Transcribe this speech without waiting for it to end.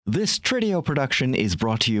This Tridio production is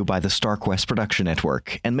brought to you by the StarQuest Production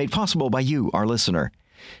Network and made possible by you, our listener.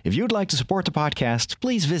 If you'd like to support the podcast,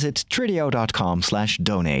 please visit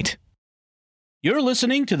tridio.com/donate. You're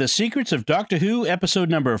listening to The Secrets of Doctor Who, episode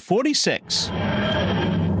number 46. I'm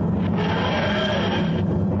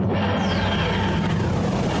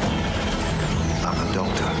a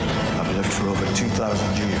doctor. I've lived for over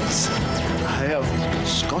 2,000 years. I am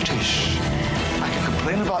Scottish. I can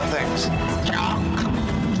complain about things.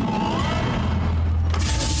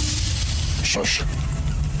 Shush.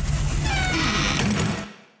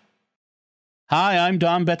 Hi, I'm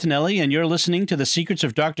Dom Bettinelli, and you're listening to The Secrets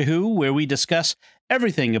of Doctor Who, where we discuss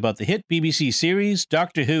everything about the hit BBC series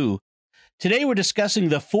Doctor Who. Today we're discussing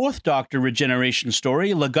the fourth Doctor regeneration story,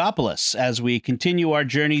 Logopolis, as we continue our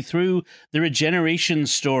journey through the regeneration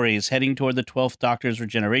stories, heading toward the 12th Doctor's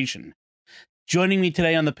regeneration. Joining me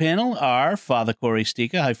today on the panel are Father Corey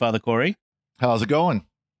Stika. Hi, Father Corey. How's it going?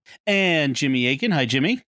 And Jimmy Aiken. Hi,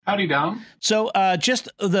 Jimmy. Howdy, Dom. So just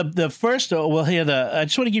the first, we'll hear I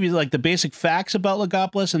just want to give you like the basic facts about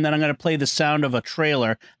Logopolis, and then I'm going to play the sound of a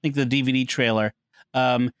trailer, I think the DVD trailer.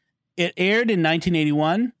 It aired in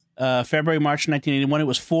 1981, February, March 1981. It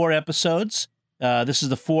was 4 episodes. This is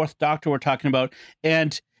the fourth Doctor we're talking about,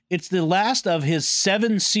 and it's the last of his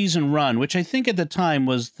 7-season run, which I think at the time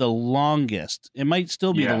was the longest. It might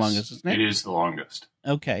still be the longest, isn't it? It is the longest.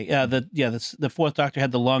 Okay. The fourth Doctor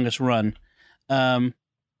had the longest run.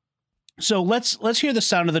 So let's hear the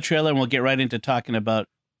sound of the trailer, and we'll get right into talking about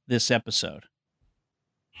this episode.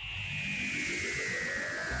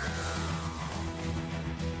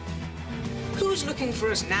 Who's looking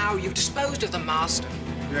for us now? You've disposed of the Master.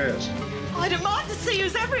 Yes. I demand to see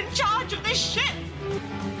who's ever in charge of this ship.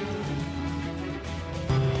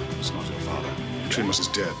 It's not your father. Trimus is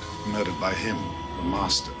dead, murdered by him, the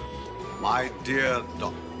Master. My dear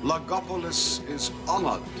Doc, Logopolis is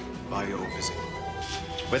honored by your visit.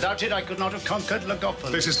 Without it, I could not have conquered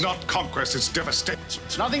Logopolis. This is not conquest, it's devastation.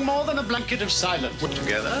 It's nothing more than a blanket of silence. Put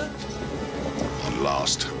together, one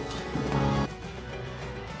last hope.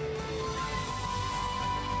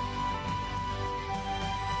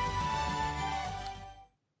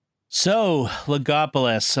 So,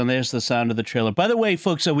 Logopolis, and there's the sound of the trailer. By the way,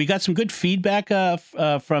 folks, we got some good feedback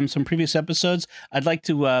from some previous episodes. I'd like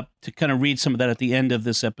to kind of read some of that at the end of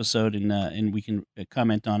this episode, and we can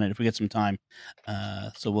comment on it if we get some time.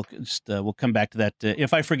 So we'll come back to that.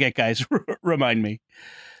 If I forget, guys, remind me.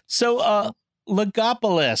 So,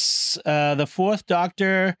 Logopolis, the fourth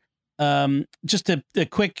Doctor. Just a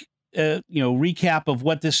quick recap of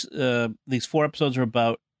what these 4 episodes are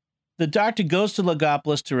about. The Doctor goes to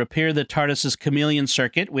Logopolis to repair the TARDIS's chameleon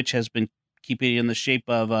circuit, which has been keeping it in the shape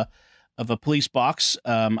of a police box.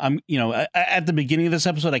 At the beginning of this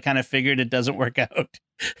episode, I kind of figured it doesn't work out,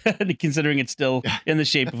 considering it's still in the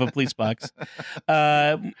shape of a police box.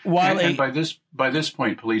 And by this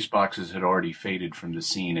point, police boxes had already faded from the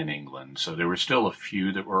scene in England, so there were still a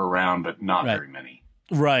few that were around, but not very many.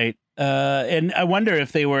 Right, and I wonder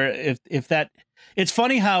if they were if that. It's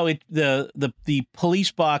funny how the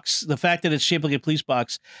police box, the fact that it's shaped like a police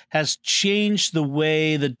box, has changed the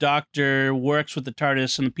way the Doctor works with the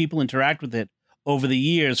TARDIS and the people interact with it over the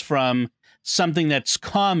years, from something that's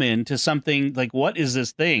common to something like, what is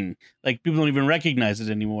this thing? Like, people don't even recognize it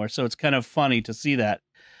anymore. So it's kind of funny to see that.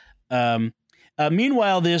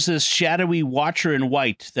 Meanwhile, there's this shadowy Watcher in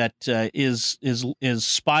white that is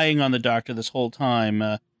spying on the Doctor this whole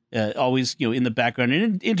time. Always, in the background,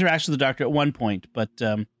 and interacts with the Doctor at one point. But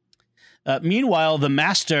meanwhile, the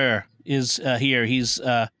Master is here. He's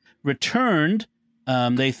returned.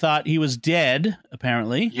 They thought he was dead,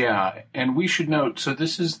 apparently. Yeah, and we should note. So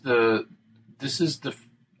this is the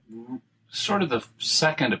sort of the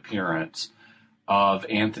second appearance of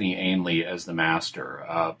Anthony Ainley as the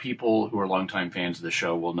Master. People who are longtime fans of the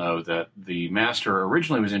show will know that the Master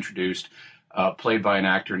originally was introduced. Played by an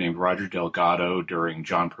actor named Roger Delgado during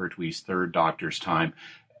John Pertwee's third Doctor's time.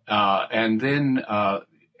 And then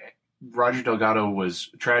Roger Delgado was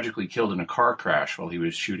tragically killed in a car crash while he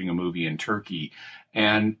was shooting a movie in Turkey.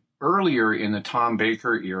 And earlier in the Tom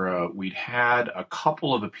Baker era, we'd had a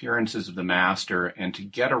couple of appearances of the Master, and to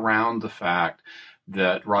get around the fact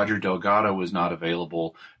that Roger Delgado was not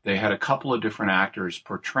available, they had a couple of different actors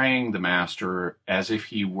portraying the Master as if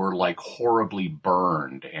he were like horribly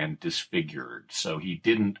burned and disfigured. So he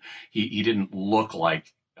didn't look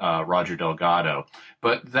like Roger Delgado,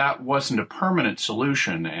 but that wasn't a permanent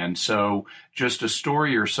solution. And so just a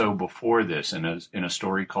story or so before this, in a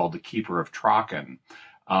story called The Keeper of Traken,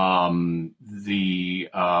 the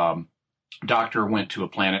Doctor went to a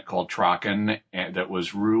planet called Traken that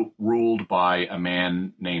was ruled by a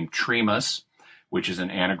man named Trimus, which is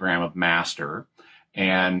an anagram of master.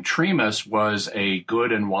 And Tremas was a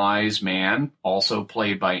good and wise man, also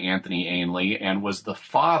played by Anthony Ainley, and was the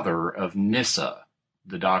father of Nyssa,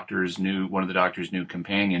 one of the Doctor's new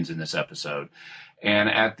companions in this episode. And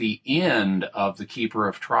at the end of The Keeper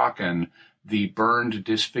of Traken, the burned,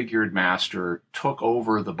 disfigured master took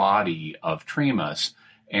over the body of Tremas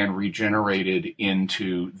and regenerated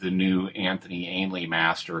into the new Anthony Ainley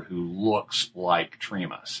master, who looks like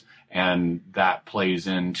Tremas. And that plays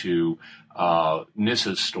into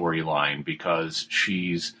Nyssa's storyline, because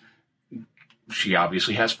she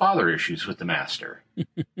obviously has father issues with the master.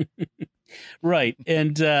 Right,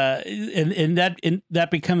 and that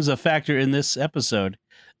becomes a factor in this episode.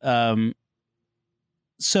 So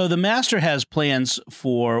the master has plans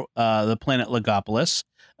for the planet Logopolis,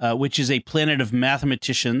 which is a planet of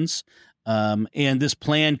mathematicians, and this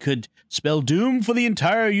plan could spell doom for the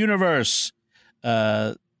entire universe.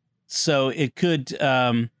 So it could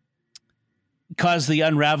cause the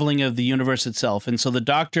unraveling of the universe itself. And so the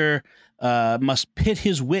Doctor must pit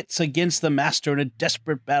his wits against the master in a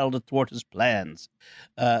desperate battle to thwart his plans.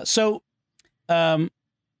 So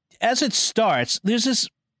as it starts, there's this...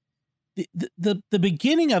 The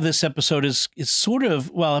beginning of this episode is sort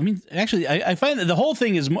of, well, I mean, actually, I find that the whole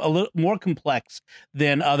thing is a little more complex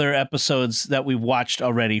than other episodes that we've watched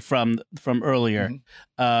already from earlier.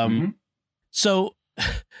 So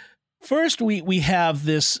first we have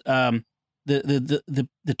this, the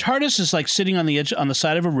TARDIS is like sitting on the edge, on the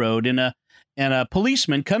side of a road, and a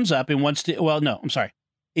policeman comes up and wants to,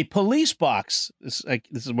 a police box, this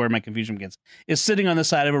is where my confusion begins, is sitting on the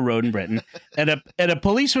side of a road in Britain, and a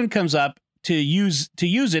policeman comes up to use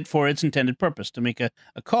it for its intended purpose, to make a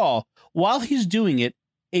call. While he's doing it,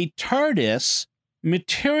 a TARDIS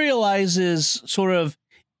materializes sort of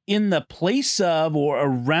in the place of or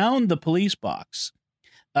around the police box,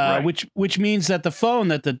 right. which means that the phone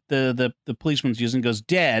that the policeman's using goes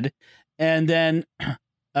dead, and then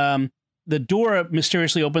the door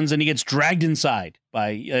mysteriously opens and he gets dragged inside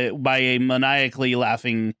by a maniacally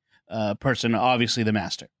laughing person, obviously the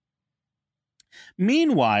master.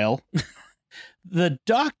 Meanwhile, the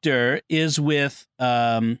Doctor is with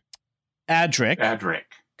Adric. Adric.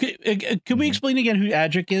 Could we explain again who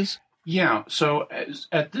Adric is? Yeah, so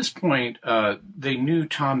at this point, they knew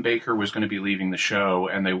Tom Baker was going to be leaving the show,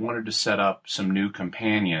 and they wanted to set up some new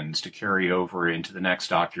companions to carry over into the next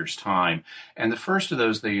Doctor's time. And the first of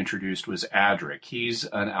those they introduced was Adric. He's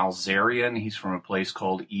an Alzarian. He's from a place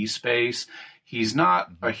called E-Space. He's not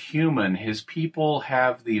a human. His people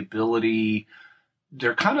have the ability...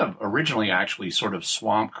 They're kind of originally actually sort of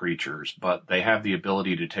swamp creatures, but they have the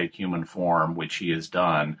ability to take human form, which he has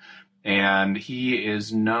done. And he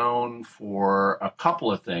is known for a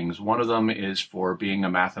couple of things. One of them is for being a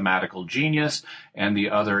mathematical genius, and the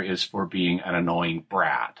other is for being an annoying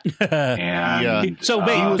brat. And so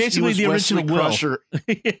basically the original Crusher.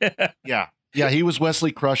 Yeah, he was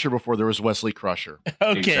Wesley Crusher before there was Wesley Crusher.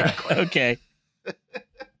 Okay, exactly. Okay.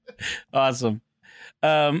 Awesome.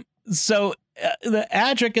 So the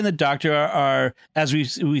Adric and the Doctor are as we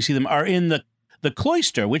see them, are in the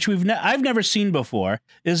cloister, which I've never seen before.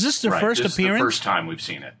 Is this the first appearance? This is the first time we've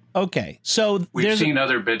seen it. Okay, so we've seen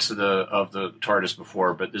other bits of the TARDIS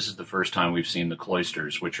before, but this is the first time we've seen the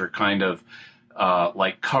cloisters, which are kind of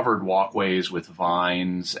like covered walkways with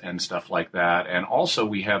vines and stuff like that. And also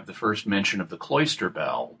we have the first mention of the cloister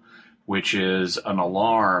bell, which is an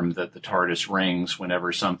alarm that the TARDIS rings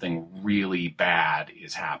whenever something really bad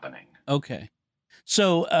is happening. Okay,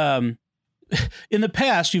 so in the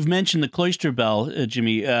past, you've mentioned the cloister bell,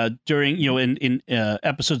 Jimmy, during, in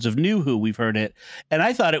episodes of New Who, we've heard it. And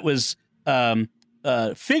I thought it was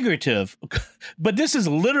figurative, but this is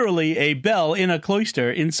literally a bell in a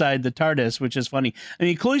cloister inside the TARDIS, which is funny. I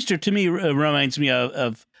mean, cloister to me reminds me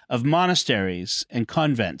of monasteries and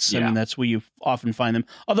convents. Yeah. I mean, that's where you often find them,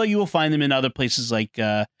 although you will find them in other places like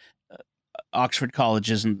Oxford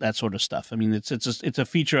colleges and that sort of stuff. I mean, it's a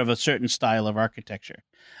feature of a certain style of architecture.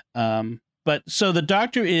 But so the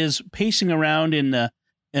Doctor is pacing around in the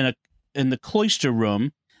cloister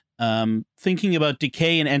room, thinking about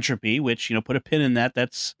decay and entropy, which, put a pin in that.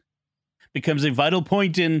 That's becomes a vital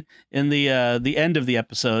point in the end of the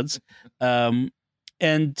episodes. And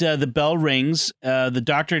the bell rings. The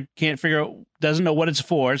Doctor doesn't know what it's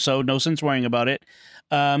for, so no sense worrying about it.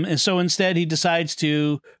 And so instead, he decides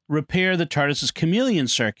to repair the TARDIS's chameleon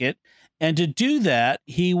circuit, and to do that,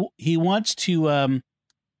 he wants to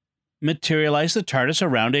materialize the TARDIS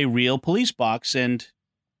around a real police box and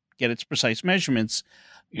get its precise measurements.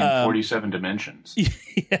 In 47 dimensions.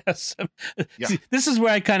 Yes. Yeah. See, this is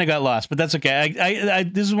where I kind of got lost, but that's okay. I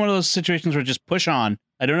this is one of those situations where just push on.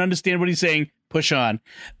 I don't understand what he's saying. push on.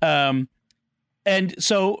 And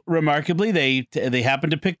so remarkably, they happen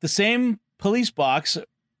to pick the same police box,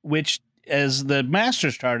 which as the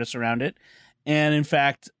Master's TARDIS around it. And in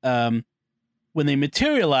fact, when they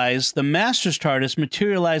materialize, the Master's TARDIS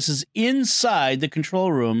materializes inside the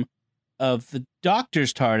control room of the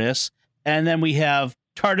Doctor's TARDIS. And then we have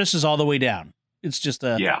TARDISes all the way down. It's just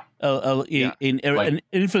an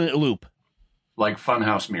infinite loop. Like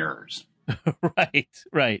funhouse mirrors.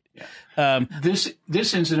 Right. Yeah.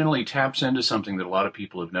 This incidentally taps into something that a lot of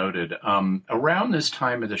people have noted. Around this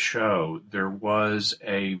time of the show, there was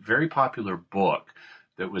a very popular book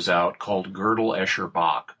that was out called Gödel, Escher,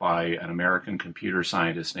 Bach by an American computer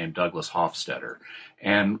scientist named Douglas Hofstadter.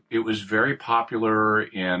 And it was very popular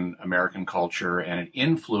in American culture, and it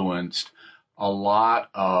influenced a lot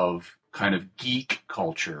of kind of geek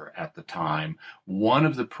culture at the time. One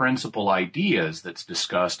of the principal ideas that's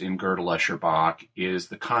discussed in Gödel, Escher, Bach is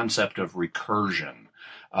the concept of recursion.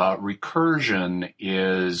 Recursion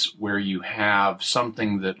is where you have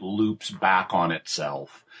something that loops back on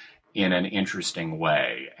itself in an interesting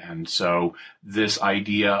way. And so this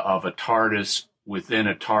idea of a TARDIS within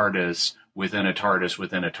a TARDIS within a TARDIS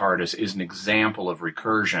within a TARDIS is an example of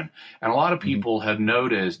recursion. And a lot of people have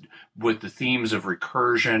noticed with the themes of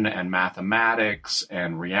recursion and mathematics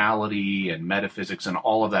and reality and metaphysics and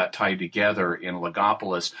all of that tied together in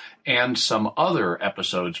Logopolis and some other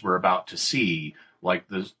episodes we're about to see, like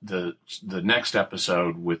the next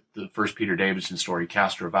episode with the first Peter Davison story,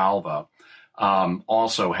 Castrovalva,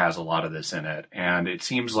 also has a lot of this in it. And it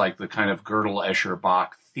seems like the kind of Gödel, Escher,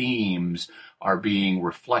 Bach themes are being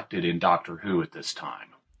reflected in Doctor Who at this time.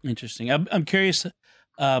 Interesting. I'm curious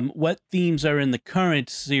what themes are in the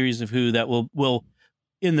current series of Who that will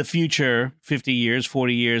in the future, 50 years,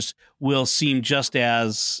 40 years, will seem just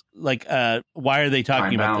as like, why are they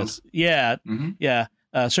talking about this? Yeah. Mm-hmm. Yeah.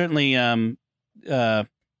 Certainly,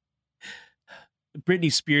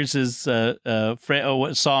 Britney Spears's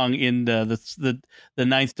song in the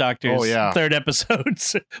Ninth Doctor's third episode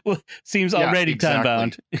seems already time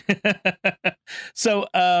bound. So,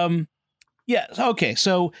 okay.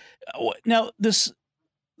 So now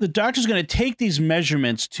the Doctor's going to take these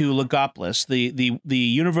measurements to Logopolis, the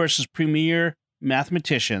universe's premier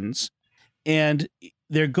mathematicians, and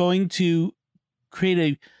they're going to create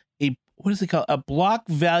a what is it called? A block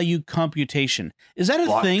value computation. Is that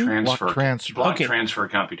a thing? Block transfer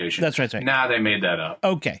computation. That's right. Nah, they made that up.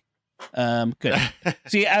 Okay. Good.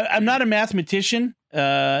 See, I'm not a mathematician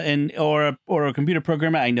or a computer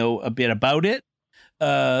programmer. I know a bit about it.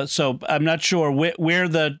 So I'm not sure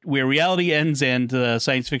where reality ends and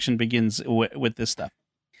science fiction begins with this stuff.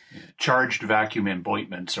 Charged vacuum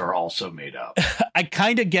emboitments are also made up. I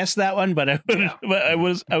kind of guessed that one, but I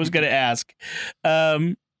was going to ask.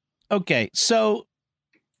 Okay, so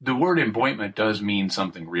the word emboitment does mean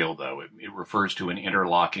something real, though. It refers to an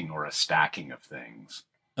interlocking or a stacking of things.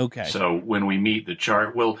 Okay. So when we meet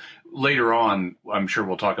later on, I'm sure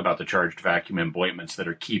we'll talk about the charged vacuum emboitments that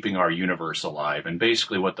are keeping our universe alive. And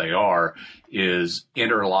basically what they are is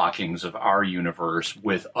interlockings of our universe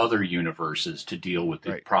with other universes to deal with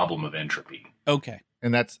the problem of entropy. Okay.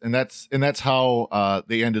 And that's how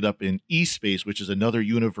they ended up in E-Space, which is another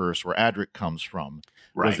universe where Adric comes from.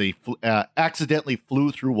 Right. Was they accidentally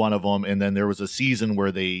flew through one of them, and then there was a season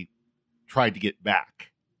where they tried to get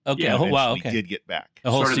back. Okay. Yeah, wow. Okay. Did get back.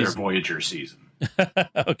 Sort of their Voyager season.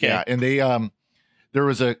 Okay. Yeah, and they there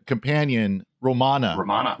was a companion,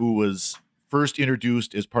 Romana, who was first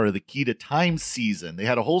introduced as part of the Key to Time season. They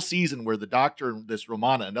had a whole season where the Doctor and this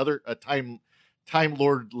Romana, a Time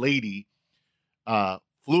Lord lady,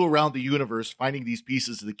 flew around the universe finding these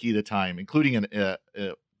pieces of the Key to Time, including a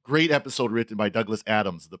great episode written by Douglas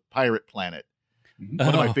Adams, The Pirate Planet. One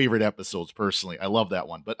of my favorite episodes, personally. I love that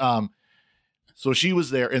one. But so she was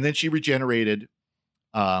there, and then she regenerated,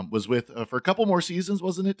 was with for a couple more seasons,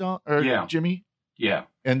 wasn't it, Don? Or Jimmy? Yeah.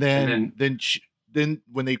 And then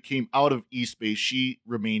when they came out of E-Space, she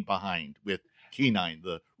remained behind with K9,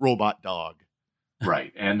 the robot dog.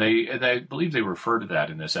 Right, and I believe they refer to that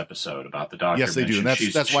in this episode about the Doctor. Yes, they do, and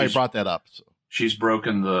that's why I brought that up. So. She's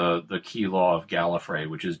broken the key law of Gallifrey,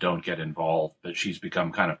 which is don't get involved, but she's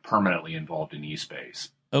become kind of permanently involved in E-Space.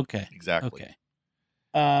 Okay, exactly. Okay,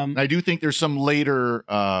 I do think there's some later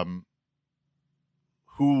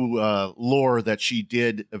lore that she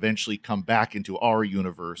did eventually come back into our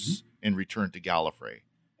universe and return to Gallifrey,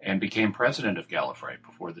 and became president of Gallifrey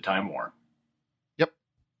before the Time War. Yep.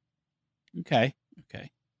 Okay.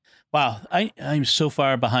 Wow, I'm so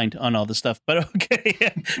far behind on all this stuff, but okay.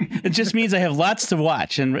 It just means I have lots to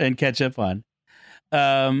watch and catch up on.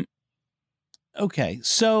 Okay,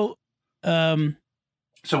 so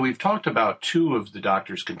So we've talked about two of the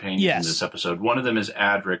Doctor's companions in this episode. One of them is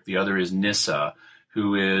Adric. The other is Nyssa,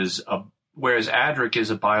 who is whereas Adric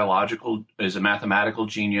is a mathematical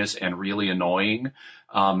genius and really annoying.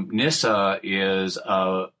 Nyssa is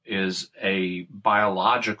a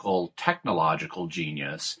biological, technological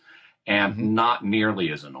genius and not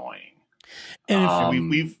nearly as annoying. And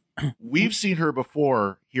we've seen her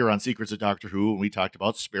before here on Secrets of Doctor Who, and we talked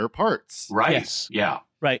about spare parts. Right. Yes. Yeah.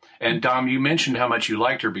 Right. And Dom, you mentioned how much you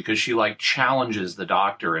liked her because she challenges the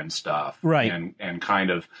Doctor and stuff. Right. And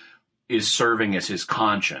kind of is serving as his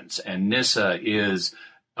conscience. And Nyssa is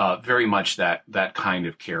very much that kind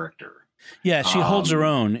of character. Yeah, she holds her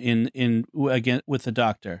own again with the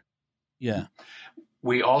Doctor. Yeah.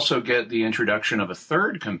 We also get the introduction of a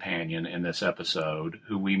third companion in this episode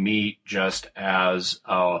who we meet just as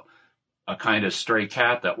a kind of stray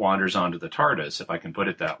cat that wanders onto the TARDIS, if I can put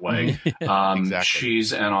it that way. Exactly.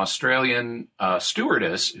 She's an Australian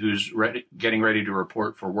stewardess who's getting ready to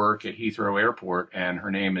report for work at Heathrow Airport, and her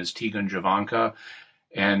name is Tegan Javanka.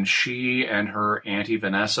 And she and her Auntie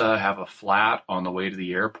Vanessa have a flat on the way to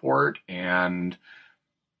the airport and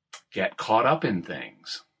get caught up in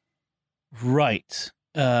things. Right.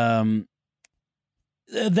 And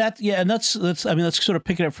let's sort of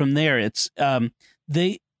pick it up from there. It's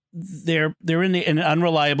they're in an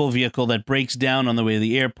unreliable vehicle that breaks down on the way to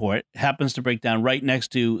the airport, happens to break down right next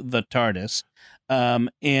to the TARDIS.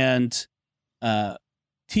 And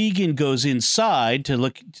Tegan goes inside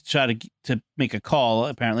to try to make a call,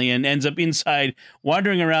 apparently, and ends up inside,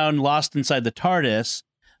 wandering around, lost inside the TARDIS.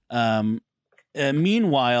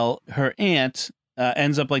 Meanwhile, her aunt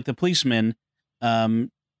ends up like the policeman,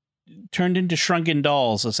 turned into shrunken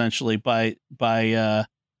dolls, essentially by the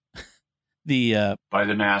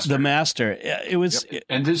Master. The Master. It was,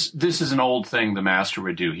 and this is an old thing the Master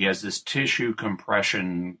would do. He has this tissue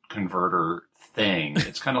compression converter thing.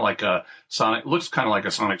 It's kind of like looks kind of like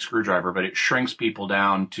a sonic screwdriver, but it shrinks people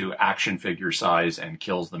down to action figure size and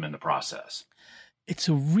kills them in the process. It's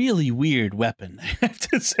a really weird weapon, I have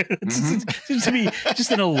to say. It seems to be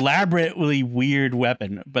just an elaborately weird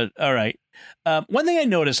weapon, but all right. One thing I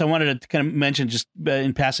noticed, I wanted to kind of mention just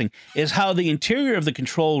in passing, is how the interior of the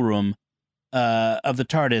control room of the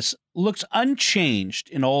TARDIS looks unchanged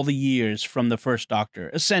in all the years from the first Doctor,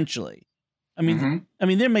 essentially. I mean,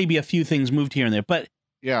 there may be a few things moved here and there, but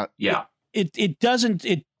it doesn't.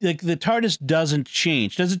 The TARDIS doesn't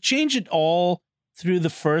change. Does it change at all through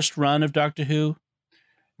the first run of Doctor Who?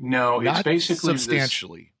 No, Not it's basically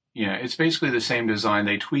substantially. It's basically the same design.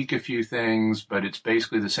 They tweak a few things, but it's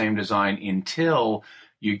basically the same design until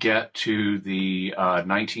you get to the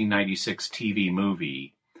 1996 TV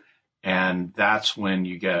movie. And that's when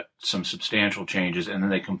you get some substantial changes, and then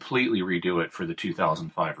they completely redo it for the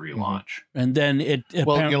 2005 relaunch. And then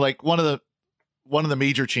like one of the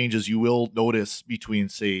major changes you will notice between,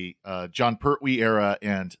 say, John Pertwee era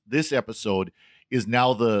and this episode is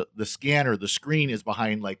now the scanner, the screen is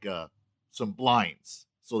behind like some blinds,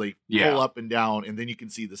 so they pull up and down, and then you can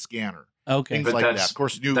see the scanner. Okay, things like that. Of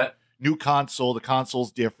course, new console, the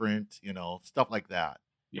console's different, stuff like that.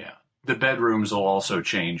 Yeah. The bedrooms will also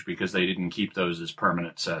change because they didn't keep those as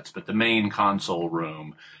permanent sets, but the main console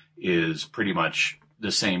room is pretty much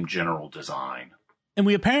the same general design. And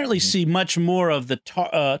we apparently see much more of the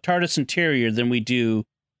TARDIS interior than we do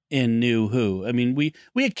in New Who. I mean, we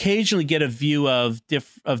occasionally get a view of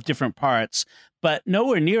different parts, but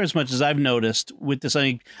nowhere near as much as I've noticed with this.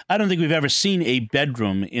 I don't think we've ever seen a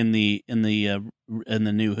bedroom in the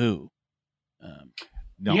New Who.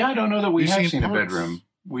 No. Yeah, I don't know that we have seen a bedroom.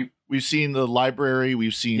 We've seen the library.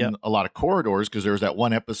 We've seen a lot of corridors because there was that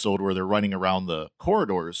one episode where they're running around the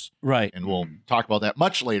corridors. Right. And we'll talk about that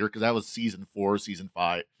much later because that was season 4, season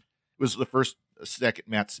 5. It was the second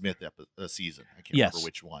Matt Smith season. I can't remember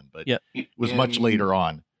which one, but it was much later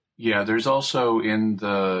on. Yeah, there's also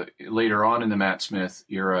later on in the Matt Smith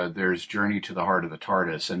era, there's Journey to the Heart of the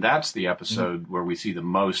TARDIS. And that's the episode where we see the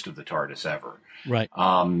most of the TARDIS ever. Right.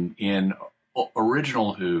 In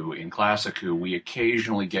original Who, in classic Who, we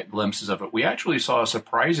occasionally get glimpses of it. We actually saw a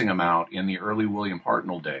surprising amount in the early William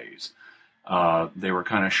Hartnell days. They were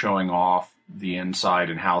kind of showing off the inside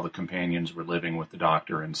and how the companions were living with the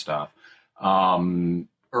Doctor and stuff.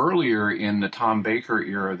 Earlier in the Tom Baker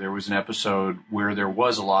era, there was an episode where there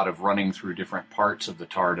was a lot of running through different parts of the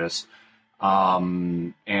TARDIS.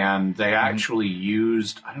 And they actually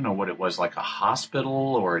used, I don't know what it was, like a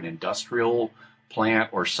hospital or an industrial plant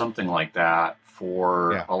or something like that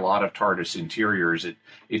for a lot of TARDIS interiors.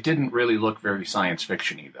 It didn't really look very science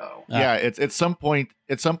fiction-y though. Yeah, it's at some point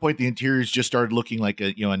the interiors just started looking like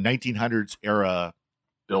a 1900s era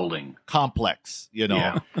building complex,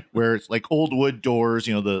 Yeah. where it's like old wood doors.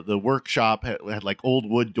 The workshop had like old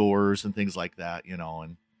wood doors and things like that.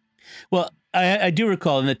 And Well, I do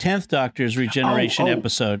recall in the 10th Doctor's regeneration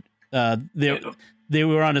episode, they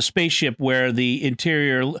were on a spaceship where the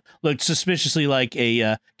interior looked suspiciously like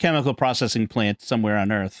a chemical processing plant somewhere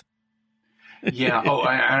on Earth.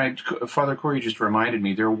 Yeah. Father Corey just reminded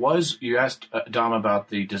me, you asked Dom about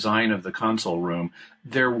the design of the console room.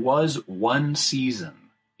 There was one season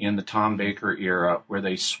in the Tom Baker era where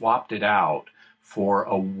they swapped it out for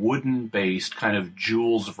a wooden-based kind of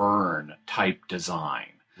Jules Verne type design.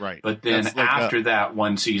 Right. But then after that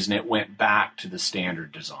one season, it went back to the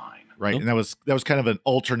standard design. Right. And that was kind of an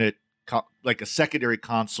alternate, like a secondary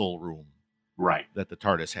console room. Right. That the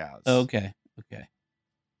TARDIS has. Okay.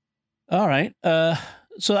 All right.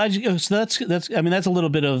 So that's that's a little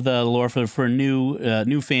bit of the lore for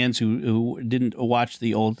new fans who didn't watch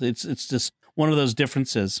the old. It's just one of those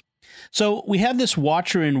differences. So we have this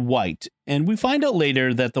Watcher in white, and we find out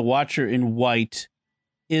later that the Watcher in white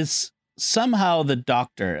is somehow the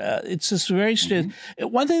Doctor. It's just very strange.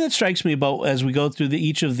 One thing that strikes me about as we go through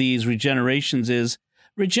each of these regenerations is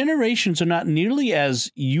regenerations are not nearly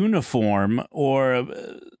as uniform or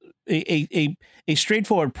a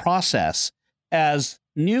straightforward process as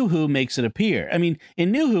New Who makes it appear. I mean,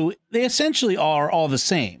 in New Who, they essentially are all the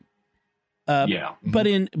same. But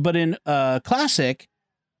in Classic,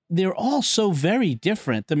 they're all so very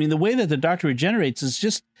different. I mean, the way that the Doctor regenerates is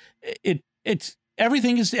just it's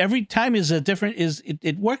everything is every time is a different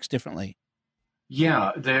it works differently.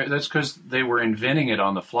 Yeah, that's because they were inventing it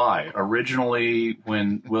on the fly. Originally,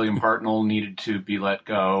 when William Hartnell needed to be let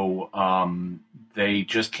go, they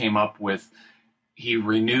just came up with, he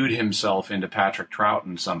renewed himself into Patrick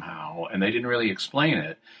Troughton somehow, and they didn't really explain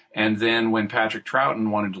it. And then when Patrick Troughton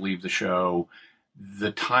wanted to leave the show,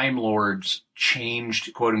 the Time Lords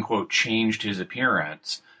changed, quote unquote, changed his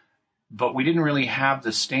appearance. But we didn't really have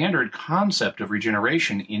the standard concept of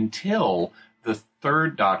regeneration until the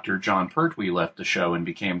third Doctor, John Pertwee, left the show and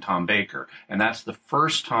became Tom Baker. And that's the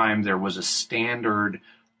first time there was a standard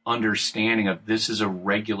understanding of this is a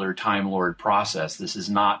regular Time Lord process. This is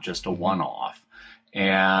not just a one-off.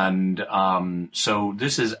 And so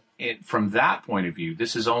this is, from that point of view,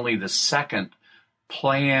 this is only the second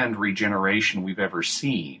planned regeneration we've ever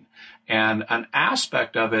seen. And an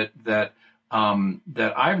aspect of it that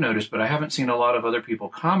I've noticed, but I haven't seen a lot of other people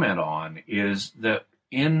comment on, is that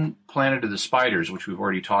in Planet of the Spiders, which we've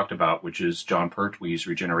already talked about, which is John Pertwee's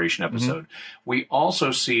regeneration episode, we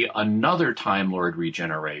also see another Time Lord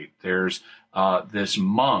regenerate. There's this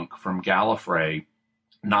monk from Gallifrey,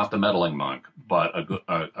 not the meddling monk, but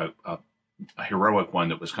a heroic one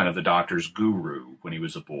that was kind of the Doctor's guru when he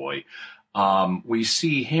was a boy. We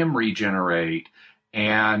see him regenerate,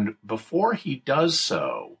 and before he does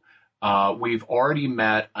so, we've already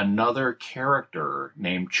met another character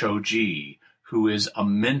named Choji, who is a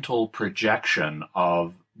mental projection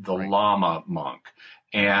of the Lama monk.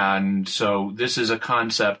 And so this is a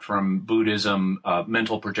concept from Buddhism.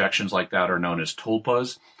 Mental projections like that are known as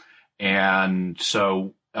tulpas. And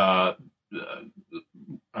so the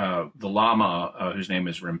Lama, whose name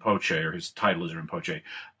is Rinpoche, or his title is Rinpoche,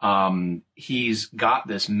 he's got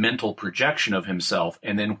this mental projection of himself.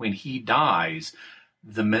 And then when he dies,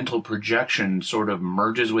 the mental projection sort of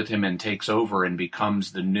merges with him and takes over and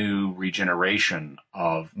becomes the new regeneration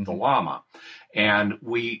of the Lama. And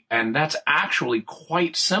that's actually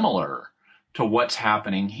quite similar to what's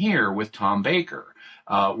happening here with Tom Baker.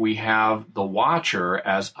 We have the Watcher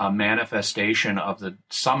as a manifestation of the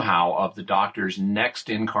Doctor's next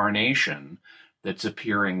incarnation that's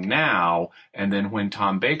appearing now. And then when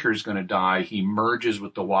Tom Baker's going to die, he merges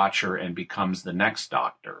with the Watcher and becomes the next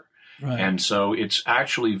Doctor. Right. And so it's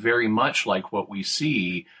actually very much like what we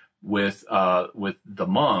see with the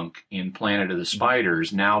monk in Planet of the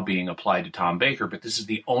Spiders now being applied to Tom Baker, but this is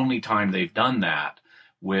the only time they've done that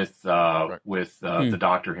with the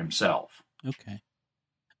Doctor himself. Okay.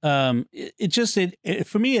 For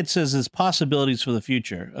me, it says there's possibilities for the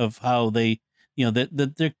future of how they,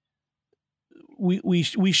 that they're,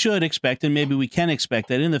 we should expect, and maybe we can expect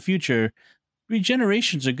that in the future,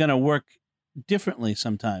 regenerations are going to work differently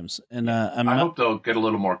sometimes, and I hope they'll get a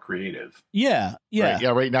little more creative. Yeah.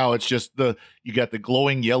 Right now it's just you got the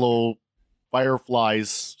glowing yellow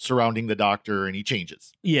fireflies surrounding the Doctor, and he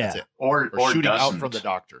changes. Yeah, that's it. Or shooting doesn't. out from the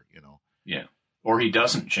Doctor. Yeah, or he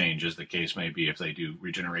doesn't change, as the case may be, if they do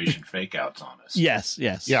regeneration fake outs on us. Yes.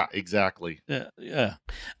 Yeah, exactly.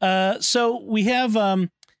 So we have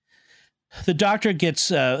the Doctor gets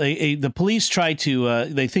the police try to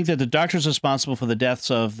they think that the Doctor's responsible for the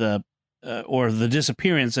deaths of the or the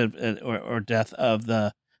disappearance of or death of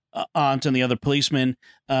the aunt and the other policemen.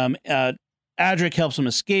 Adric helps him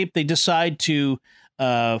escape. They decide to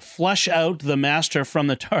flush out the master from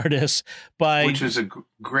the TARDIS which is a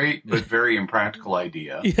great but very impractical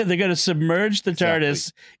idea. Yeah, they're going to submerge the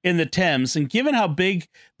TARDIS in the Thames, and given how big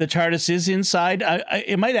the TARDIS is inside,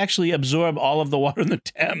 it might actually absorb all of the water in the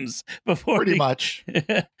Thames before. Pretty much.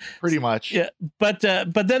 Yeah, but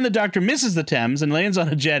then the Doctor misses the Thames and lands on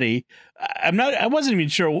a jetty. I wasn't even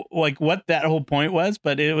sure like what that whole point was,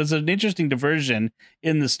 but it was an interesting diversion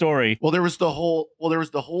in the story. Well, there was the whole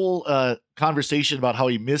conversation about how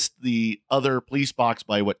he missed the other police box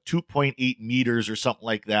by 2.8 meters or something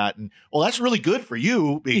like that, and well, that's really good for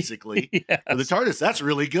you, basically. Yes. For the TARDIS, that's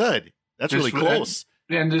really good. That's really close.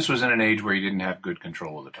 And this was in an age where you didn't have good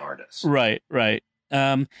control of the TARDIS. Right.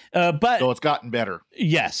 But so it's gotten better.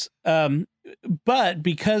 Yes. But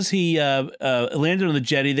because he landed on the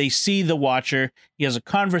jetty, they see the Watcher. He has a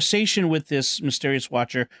conversation with this mysterious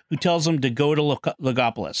Watcher who tells him to go to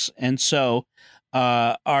Logopolis. And so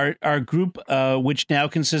our group, which now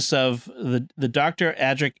consists of the Doctor,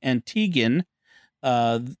 Adric, and Tegan,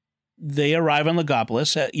 they arrive on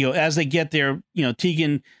Logopolis. As they get there,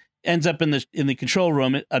 Tegan ends up in the control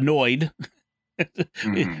room, annoyed,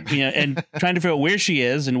 and trying to figure out where she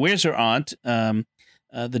is and where's her aunt. The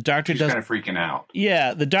Doctor She's kind of freaking out.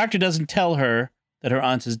 Yeah, the Doctor doesn't tell her that her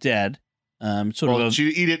aunt is dead. He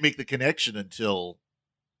didn't make the connection until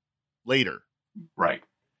later. Right.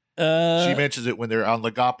 She mentions it when they're on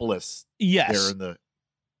Logopolis. Yes. They're in the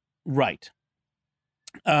right.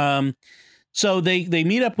 So they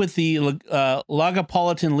meet up with the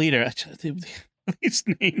Logopolitan leader. These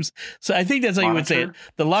names. So I think that's how you would say it.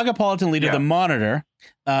 The Logopolitan leader, the Monitor,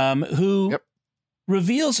 who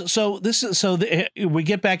reveals. We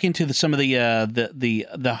get back into some of the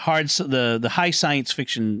high science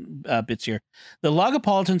fiction bits here. The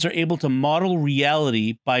Logopolitans are able to model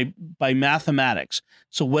reality by mathematics.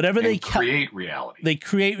 So whatever they create reality. They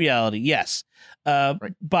create reality. Yes.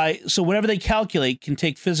 So whatever they calculate can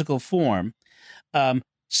take physical form.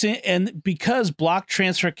 And because block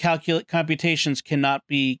transfer computations cannot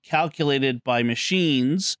be calculated by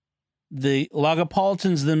machines, the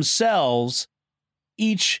Logopolitans themselves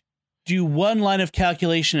each do one line of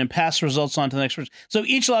calculation and pass the results on to the next person. So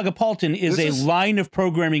each Logopolitan is a line of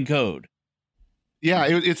programming code. Yeah,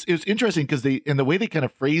 it's interesting because the way they kind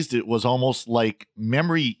of phrased it was almost like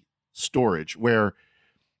memory storage, where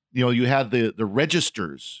you had the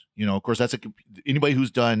registers. Of course, that's anybody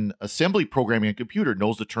who's done assembly programming on a computer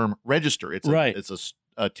knows the term register. It's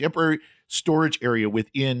a temporary storage area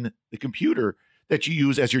within the computer that you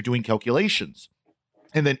use as you're doing calculations.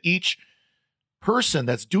 And then each person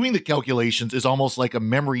that's doing the calculations is almost like a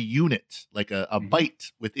memory unit, like a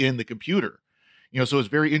byte within the computer. So it's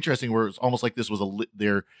very interesting where it's almost like this was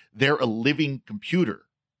they're a living computer.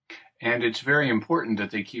 And it's very important that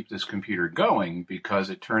they keep this computer going because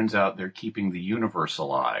it turns out they're keeping the universe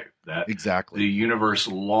alive. That exactly. The universe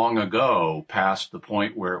long ago passed the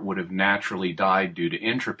point where it would have naturally died due to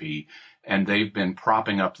entropy, and they've been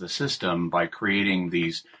propping up the system by creating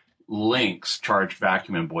these links, charged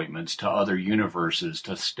vacuum emboitments, to other universes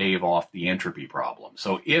to stave off the entropy problem.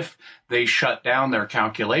 So if they shut down their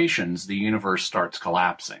calculations, the universe starts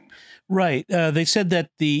collapsing. Right. They said that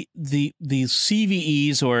the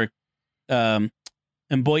CVEs or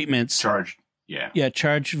emboitments charged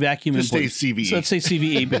vacuum just emboitments. Say CVE. So let's say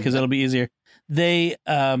CVE because it'll be easier. They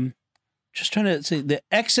just trying to say the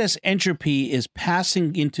excess entropy is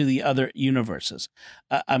passing into the other universes.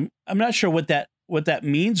 I'm not sure what that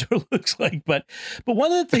means or looks like, but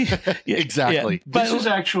one of the things exactly. This is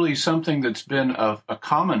actually something that's been a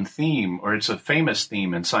common theme, or it's a famous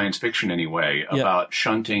theme in science fiction anyway, about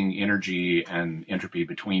shunting energy and entropy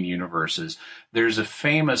between universes. There's a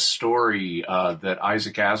famous story that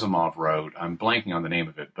Isaac Asimov wrote. I'm blanking on the name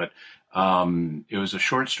of it, but it was a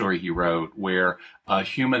short story he wrote where a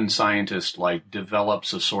human scientist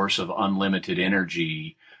develops a source of unlimited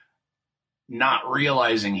energy, not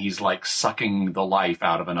realizing he's sucking the life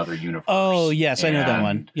out of another universe. Oh, yes, I know that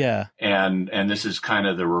one. Yeah. And this is kind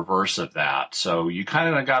of the reverse of that. So you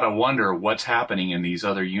kind of got to wonder what's happening in these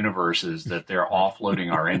other universes that they're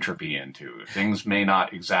offloading our entropy into. Things may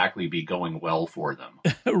not exactly be going well for them.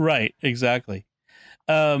 Right, exactly.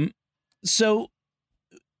 So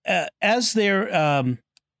as they're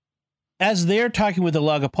talking with the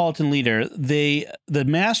Logopolitan leader, the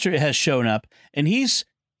master has shown up, and he's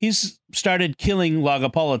started killing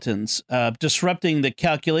Logopolitans, disrupting the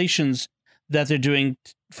calculations that they're doing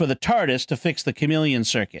for the TARDIS to fix the chameleon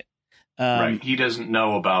circuit. Right. He doesn't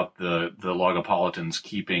know about the Logopolitans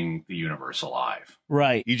keeping the universe alive.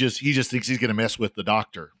 Right. He just thinks he's going to mess with the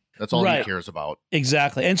Doctor. That's all Right. he cares about.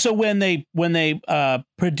 Exactly. And so when they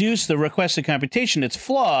produce the requested computation, it's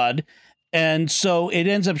flawed. And so it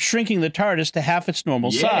ends up shrinking the TARDIS to half its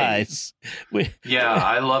normal Yay. size. Yeah,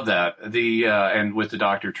 I love that. And with the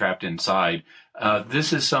Doctor trapped inside,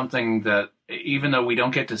 this is something that, even though we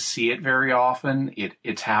don't get to see it very often,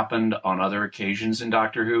 it's happened on other occasions in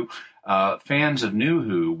Doctor Who. Fans of New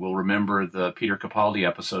Who will remember the Peter Capaldi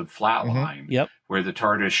episode Flatline, Yep. where the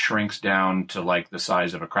TARDIS shrinks down to like the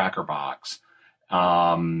size of a cracker box.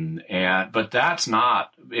 But that's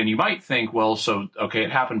not, and you might think, well,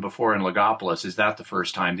 it happened before in Logopolis. Is that the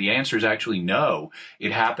first time? The answer is actually no.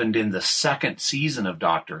 It happened in the second season of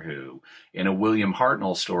Doctor Who in a William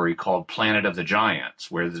Hartnell story called Planet of the Giants,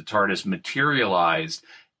 where the TARDIS materialized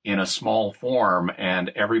in a small form and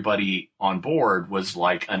everybody on board was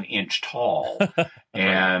like an inch tall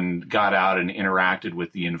and got out and interacted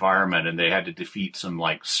with the environment, and they had to defeat some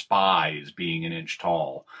like spies being an inch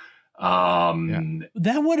tall.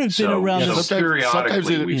 That would have been around. So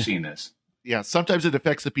periodically, we've seen this. Yeah, sometimes it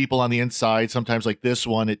affects the people on the inside. Sometimes, like this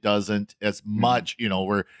one, it doesn't as much.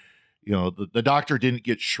 Where the Doctor didn't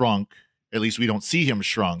get shrunk. At least we don't see him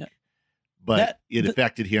shrunk, but it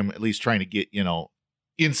affected him at least trying to get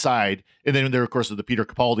inside. And then there, of course, is the Peter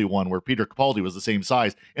Capaldi one where Peter Capaldi was the same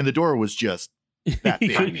size and the door was just that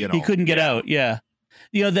big. He couldn't get out. Yeah.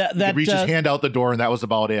 That he reached his hand out the door, and that was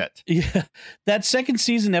about it. Yeah, that second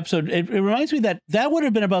season episode. It reminds me that would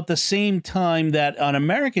have been about the same time that on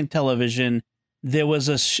American television there was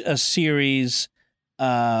a series,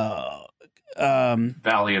 Valley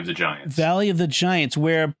of the Giants. Valley of the Giants,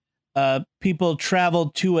 where people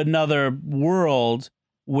traveled to another world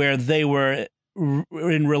where they were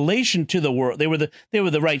in relation to the world. They were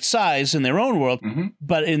the right size in their own world,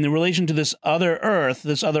 but in the relation to this other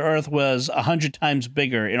Earth was 100 times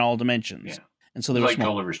bigger in all dimensions. Yeah. And so they were like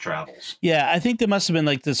small. Gulliver's Travels. Yeah, I think there must have been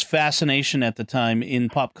like this fascination at the time in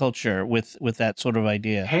pop culture with that sort of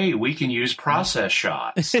idea. Hey, we can use process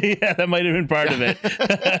shots. Yeah, that might have been part of it.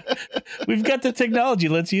 We've got the technology.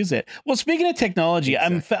 Let's use it. Well, speaking of technology,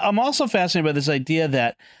 exactly. I'm also fascinated by this idea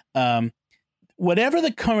that whatever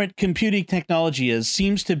the current computing technology is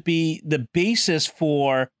seems to be the basis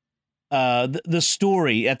for the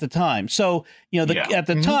story at the time. So, at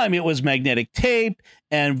the time it was magnetic tape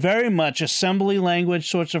and very much assembly language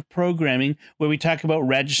sorts of programming where we talk about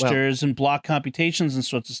registers and block computations and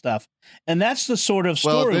sorts of stuff. And that's the sort of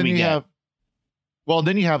story we get.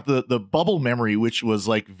 Then you have the bubble memory, which was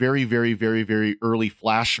like very, very, very, very early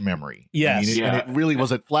flash memory. Yes. And it really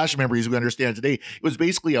wasn't flash memory as we understand today. It was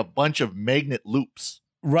basically a bunch of magnet loops.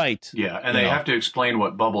 Right. Yeah, and they have to explain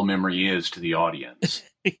what bubble memory is to the audience.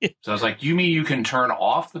 So I was like, you mean you can turn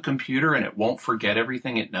off the computer and it won't forget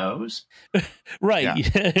everything it knows? Right.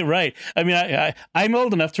 Yeah. Right. I mean, I'm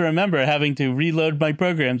old enough to remember having to reload my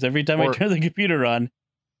programs every time I turn the computer on.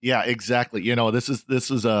 Yeah, exactly. This is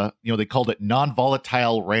they called it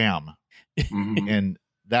non-volatile RAM. And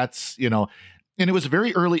that's, and it was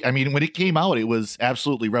very early. I mean, when it came out, it was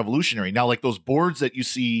absolutely revolutionary. Now, like those boards that you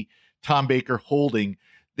see Tom Baker holding,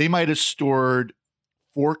 they might have stored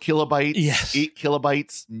 4 kilobytes, 8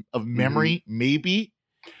 kilobytes of memory, maybe,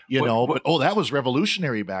 but that was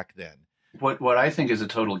revolutionary back then. What I think is a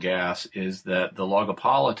total gas is that the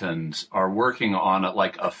Logopolitans are working on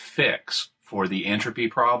a fix for the entropy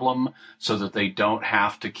problem so that they don't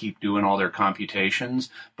have to keep doing all their computations.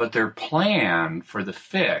 But their plan for the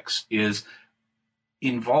fix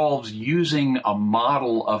involves using a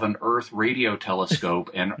model of an Earth radio telescope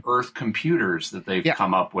and Earth computers that they've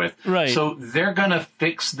come up with. Right. So they're going to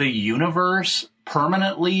fix the universe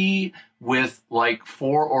permanently with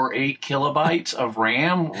 4 or 8 kilobytes of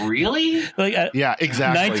RAM. Really? Yeah,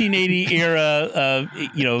 exactly. 1980 era,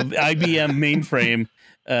 IBM mainframe.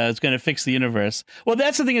 It's going to fix the universe. Well,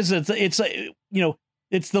 that's the thing is it's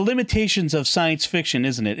the limitations of science fiction,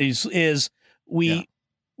 isn't it?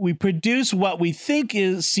 We produce what we think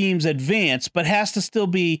seems advanced, but has to still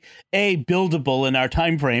be buildable in our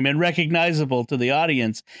time frame and recognizable to the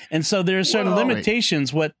audience. And so there are certain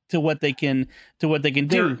limitations to what they can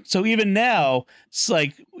do. So even now, it's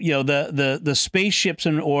like the spaceships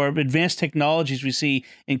or advanced technologies we see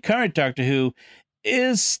in current Doctor Who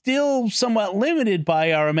is still somewhat limited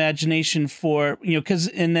by our imagination for because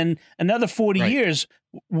and then another 40 years.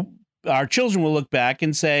 Our children will look back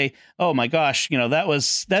and say, "Oh my gosh,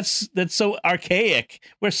 that's so archaic.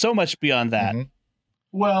 We're so much beyond that." Mm-hmm.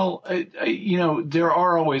 Well, there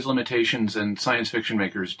are always limitations, and science fiction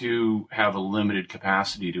makers do have a limited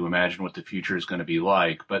capacity to imagine what the future is going to be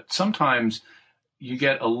like. But sometimes you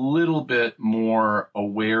get a little bit more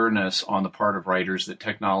awareness on the part of writers that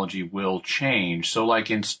technology will change. So, like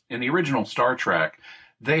in the original Star Trek,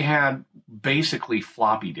 they had basically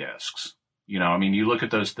floppy disks. You know, I mean, you look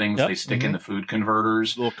at those things they stick in the food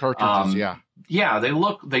converters. Little cartridges, yeah. Yeah,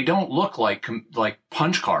 they don't look like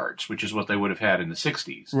punch cards, which is what they would have had in the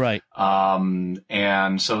 60s. Right.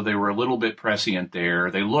 And so they were a little bit prescient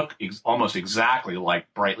there. They look almost exactly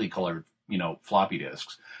like brightly colored, floppy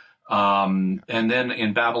disks. And then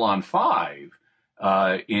in Babylon 5,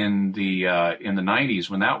 in the 90s,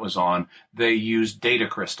 when that was on, they used data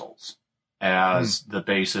crystals as the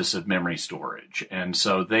basis of memory storage. And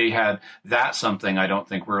so that's something I don't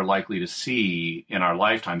think we're likely to see in our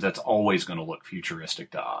lifetimes. That's always going to look futuristic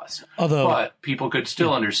to us. But people could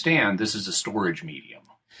still understand this is a storage medium.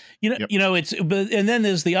 And then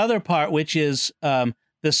there's the other part, which is the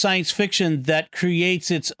science fiction that creates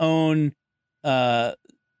its own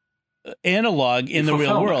analog in the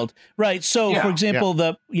real world, right? So, for example,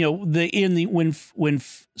 when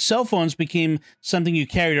cell phones became something you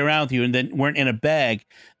carried around with you and then weren't in a bag,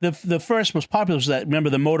 the first most popular was that. Remember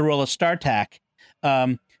the Motorola StarTAC,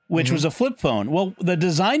 which was a flip phone. Well, the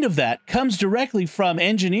design of that comes directly from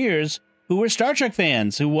engineers who were Star Trek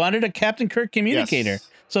fans who wanted a Captain Kirk communicator. Yes.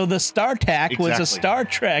 So the StarTAC was a Star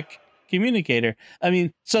Trek communicator. I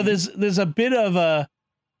mean, so there's a bit of a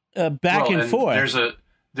back and forth.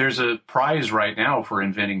 There's a prize right now for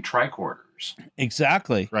inventing tricorders.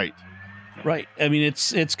 Exactly. Right. I mean,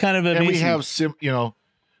 it's kind of amazing. And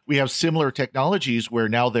we have similar technologies where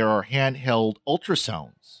now there are handheld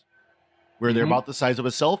ultrasounds where they're about the size of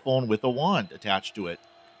a cell phone with a wand attached to it.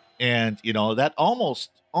 And, that almost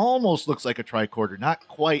looks like a tricorder. Not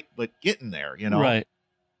quite, but getting there, Right.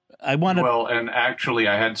 Well, and actually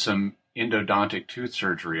I had some endodontic tooth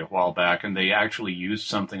surgery a while back, and they actually used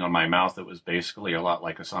something on my mouth that was basically a lot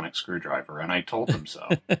like a sonic screwdriver, and I told them so.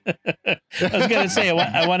 I was going to say,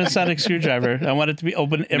 I want a sonic screwdriver. I want it to be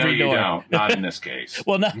open every door. No, you don't. Not in this case.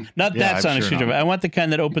 Well, not that sonic screwdriver. I want the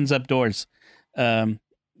kind that opens up doors,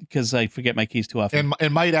 because I forget my keys too often.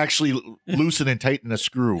 And might actually loosen and tighten a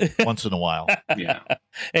screw once in a while. Yeah.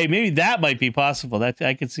 Hey, maybe that might be possible. That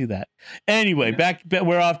I could see that. Anyway,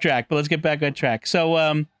 we're off track, but let's get back on track.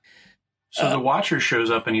 So, So the Watcher shows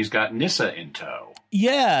up and he's got Nyssa in tow.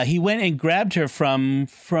 Yeah, he went and grabbed her from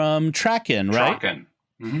Traken, right? Traken.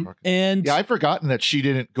 Mm-hmm. And I'd forgotten that she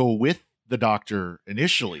didn't go with the Doctor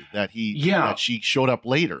initially. That she showed up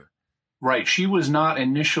later. Right. She was not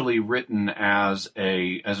initially written as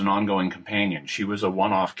an ongoing companion. She was a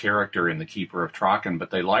one-off character in The Keeper of Traken,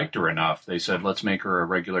 but they liked her enough. They said, let's make her a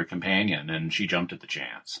regular companion, and she jumped at the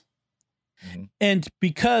chance. And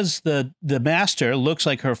because the Master looks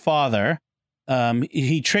like her father,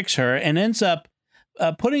 he tricks her and ends up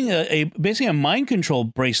putting basically a mind control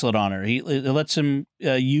bracelet on her. He lets him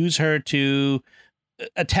use her to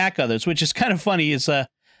attack others, which is kind of funny. It's I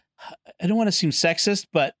don't want to seem sexist,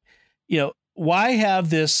 but why have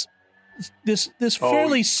this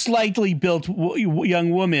fairly slightly built young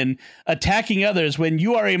woman attacking others when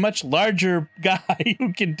you are a much larger guy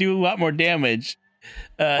who can do a lot more damage?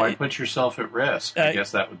 Why put yourself at risk? I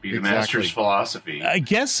guess that would be the Master's philosophy. I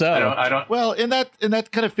guess so. I don't. Well, and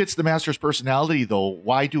that kind of fits the Master's personality, though.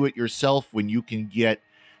 Why do it yourself when you can get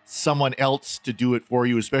someone else to do it for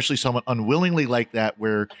you, especially someone unwillingly like that,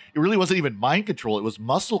 where it really wasn't even mind control; it was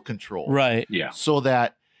muscle control. Right. Yeah. So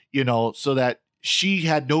that she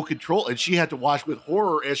had no control, and she had to watch with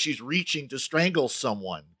horror as she's reaching to strangle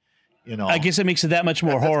someone. I guess it makes it that much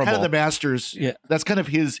more horrible. Kind of the Master's. Yeah. That's kind of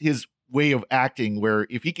his way of acting, where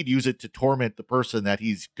if he could use it to torment the person that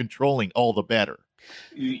he's controlling, all the better.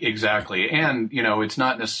 Exactly. And, it's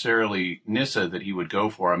not necessarily Nyssa that he would go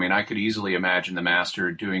for. I mean, I could easily imagine the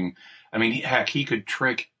Master doing, he could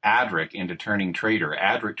trick Adric into turning traitor.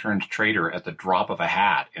 Adric turned traitor at the drop of a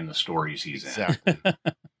hat in the stories he's in.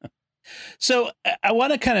 So I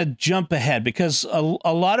want to kind of jump ahead because a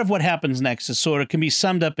lot of what happens next is sort of can be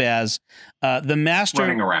summed up as the Master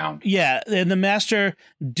running around. Yeah, and the Master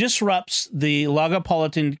disrupts the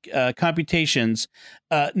Logopolitan computations,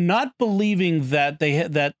 not believing that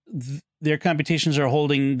their computations are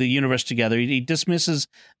holding the universe together. He dismisses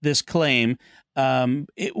this claim.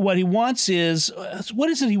 What he wants is, what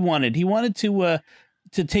is it he wanted? He wanted to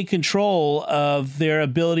take control of their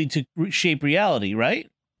ability to shape reality, right?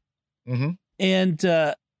 Mm-hmm.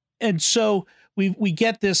 And so we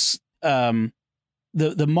get this. The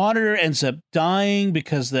monitor ends up dying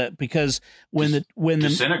because when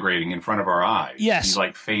disintegrating in front of our eyes. Yes,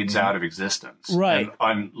 he fades out of existence. Right,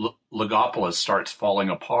 and Logopolis starts falling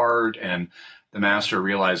apart, and the Master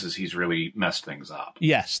realizes he's really messed things up.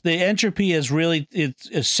 Yes, the entropy is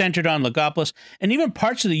centered on Logopolis, and even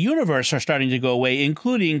parts of the universe are starting to go away,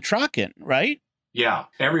 including Traken. Right. Yeah,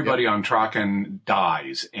 everybody on Traken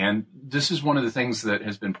dies. And this is one of the things that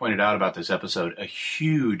has been pointed out about this episode. A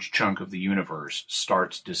huge chunk of the universe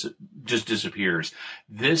just disappears.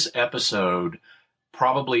 This episode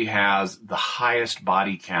probably has the highest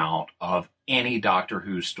body count of any Doctor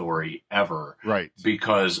Who story ever. Right.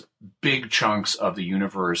 Because big chunks of the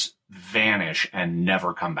universe vanish and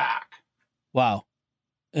never come back. Wow.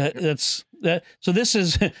 So this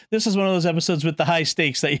is one of those episodes with the high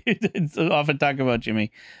stakes that you often talk about, Jimmy.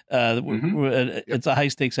 It's a high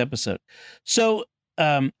stakes episode. So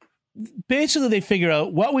basically, they figure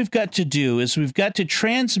out what we've got to do is we've got to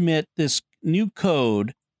transmit this new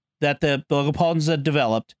code that the Logopolitans had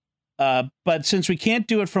developed. But since we can't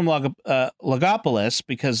do it from Logopolis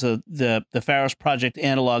because the Pharos Project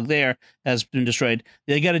analog there has been destroyed,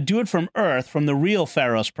 they got to do it from Earth, from the real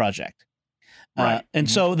Pharos Project. Right. And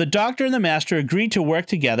so the Doctor and the Master agreed to work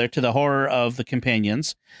together, to the horror of the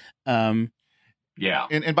companions. Yeah.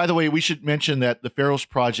 And by the way, we should mention that the Pharos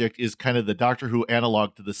Project is kind of the Doctor Who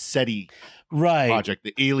analog to the SETI project,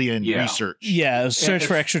 the alien research. Yeah, search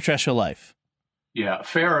for extraterrestrial life. Yeah,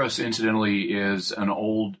 Pharos, incidentally, is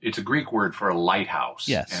it's a Greek word for a lighthouse.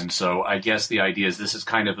 Yes. And so I guess the idea is this is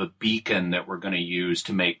kind of a beacon that we're going to use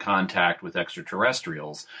to make contact with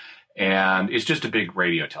extraterrestrials. And it's just a big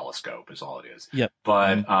radio telescope is all it is. Yep.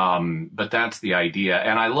 But that's the idea.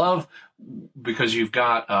 And I love, because you've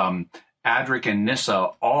got Adric and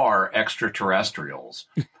Nyssa are extraterrestrials.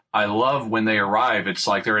 I love when they arrive, it's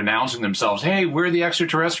like they're announcing themselves, hey, we're the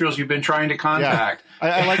extraterrestrials you've been trying to contact.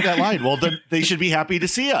 Yeah. I like that line. Well, then they should be happy to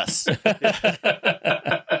see us.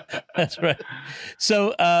 That's right.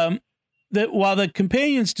 So while the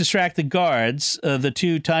companions distract the guards, the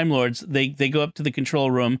two Time Lords, they go up to the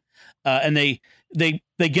control room and they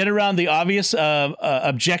get around the obvious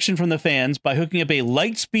objection from the fans by hooking up a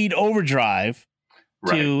light speed overdrive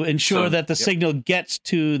to ensure that the signal gets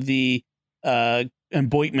to the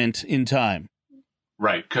emboitment in time.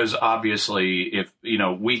 Right, because obviously, if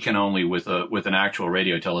we can only with an actual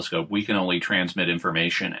radio telescope, we can only transmit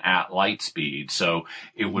information at light speed. So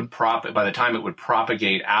it would by the time it would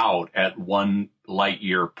propagate out at 1 light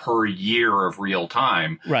year per year of real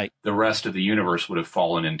time, right, the rest of the universe would have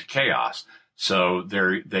fallen into chaos. So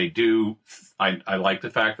they do. I like the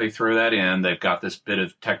fact they throw that in. They've got this bit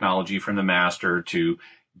of technology from the Master to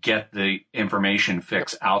get the information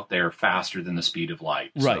fix out there faster than the speed of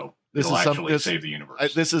light. Right. So it'll actually save the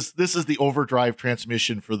universe. This is the overdrive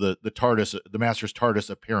transmission for the TARDIS, the Master's TARDIS.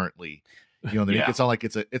 Apparently, they make it sound like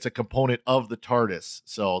it's a component of the TARDIS.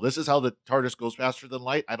 So this is how the TARDIS goes faster than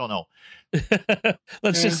light. I don't know.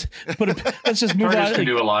 Let's just move on. Can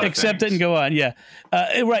do a lot of accept things. it and go on. Yeah,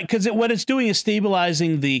 right. Because what it's doing is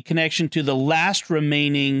stabilizing the connection to the last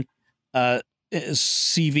remaining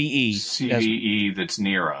CVE that's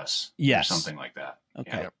near us. Yes. Or something like that.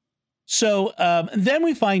 Okay. Yeah. So then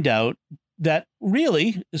we find out that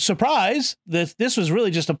really, surprise, that this was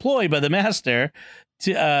really just a ploy by the Master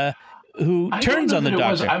to who turns on the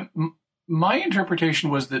Doctor. My interpretation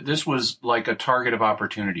was that this was like a target of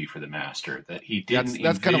opportunity for the Master, that he didn't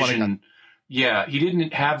that's kind of what I got. Yeah, he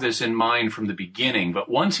didn't have this in mind from the beginning, but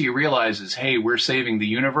once he realizes, hey, we're saving the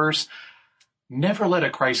universe, never let a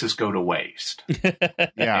crisis go to waste.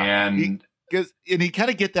 Yeah. And you kind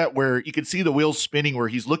of get that where you can see the wheels spinning, where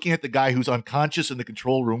he's looking at the guy who's unconscious in the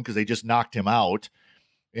control room because they just knocked him out,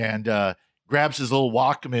 and grabs his little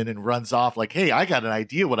Walkman and runs off like, hey, I got an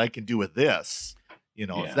idea what I can do with this.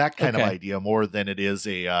 It's that kind of idea more than it is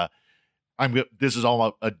this is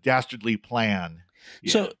all a dastardly plan.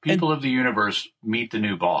 Yeah. So people of the universe meet the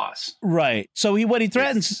new boss. Right. So what he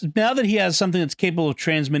threatens, now that he has something that's capable of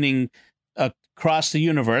transmitting across the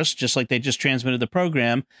universe, just like they just transmitted the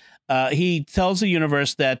program, he tells the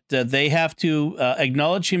universe that they have to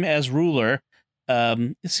acknowledge him as ruler.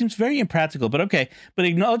 It seems very impractical, but okay. But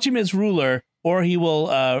acknowledge him as ruler, or he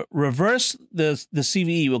will reverse the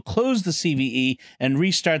CVE, will close the CVE, and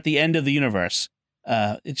restart the end of the universe.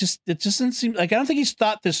 It just doesn't seem like, I don't think he's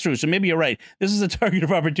thought this through. So maybe you're right. This is a target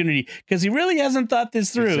of opportunity because he really hasn't thought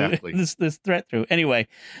this through. Exactly. this threat through. Anyway,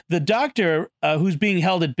 the Doctor, who's being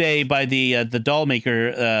held at bay by the doll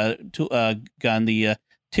maker gun, the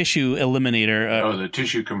tissue eliminator. The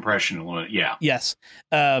tissue compression eliminator. Yeah. Yes.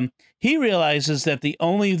 He realizes that the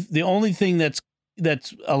only thing that's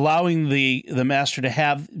allowing the Master to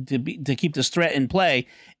have to keep this threat in play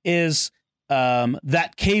is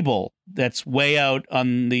that cable that's way out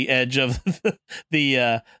on the edge of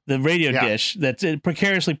the radio dish that's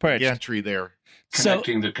precariously perched. The entry there,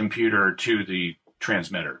 connecting the computer to the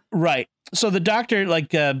transmitter. Right. So the Doctor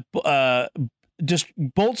just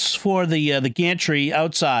bolts for the gantry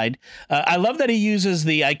outside. I love that he uses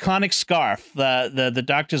the iconic scarf, the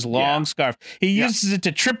doctor's long scarf. He uses it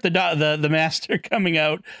to trip the master coming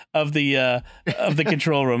out of the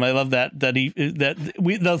control room. I love that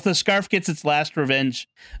the scarf gets its last revenge,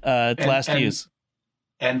 use.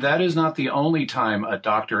 And that is not the only time a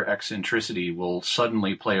Doctor eccentricity will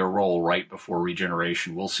suddenly play a role right before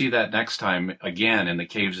regeneration. We'll see that next time again in the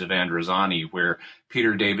Caves of Androzani, where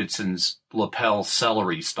Peter Davidson's lapel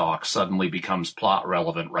celery stalk suddenly becomes plot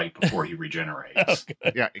relevant right before he regenerates.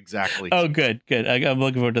 Yeah, exactly. Oh, good. I'm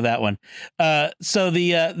looking forward to that one. So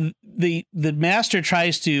the master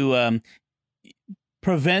tries to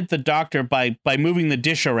prevent the Doctor by moving the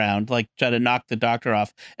dish around, like try to knock the Doctor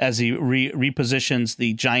off as he repositions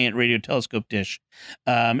the giant radio telescope dish.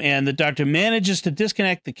 And the Doctor manages to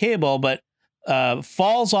disconnect the cable, but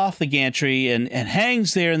falls off the gantry and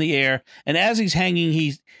hangs there in the air. And as he's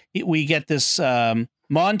hanging, we get this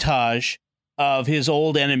montage of his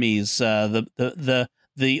old enemies, the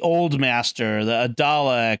old master, the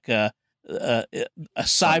Dalek,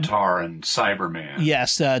 Centaur and Cyberman.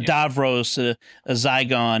 Yes, Davros, a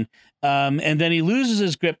Zygon. And then he loses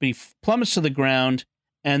his grip, he plummets to the ground,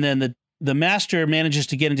 and then the master manages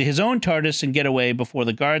to get into his own TARDIS and get away before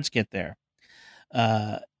the guards get there.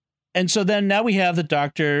 And so then now we have the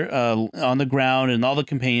Doctor on the ground, and all the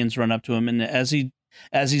companions run up to him, and as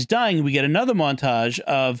he's dying, we get another montage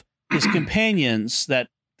of his companions that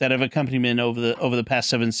have accompanied him over the past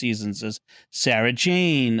 7 seasons, as Sarah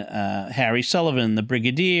Jane, Harry Sullivan, the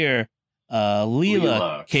Brigadier,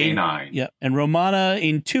 Leela, K9, yeah, and Romana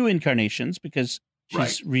in 2 incarnations because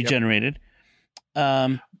she's regenerated.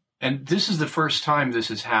 And this is the first time this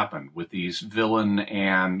has happened with these villain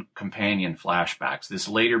and companion flashbacks. This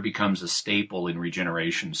later becomes a staple in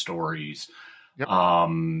regeneration stories,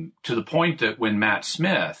 to the point that when Matt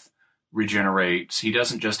Smith regenerates, he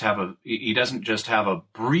doesn't just have a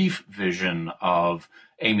brief vision of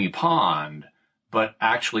Amy Pond, but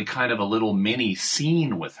actually kind of a little mini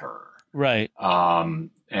scene with her. Right.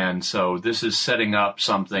 And so this is setting up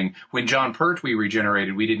something. When John Pertwee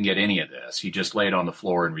regenerated, we didn't get any of this. He just laid on the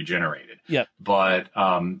floor and regenerated. Yep. But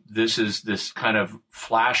this is this kind of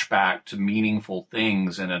flashback to meaningful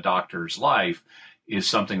things in a Doctor's life is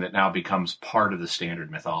something that now becomes part of the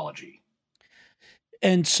standard mythology.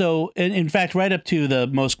 And so, in fact, right up to the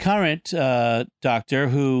most current Doctor,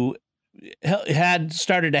 who had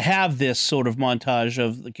started to have this sort of montage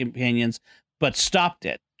of the companions, but stopped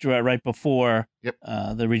it right before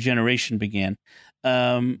the regeneration began.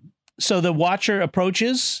 So the Watcher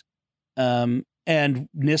approaches, and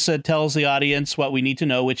Nyssa tells the audience what we need to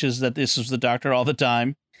know, which is that this is the Doctor all the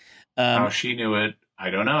time. How she knew it, I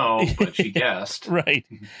don't know, but she guessed. Right.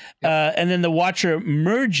 And then the Watcher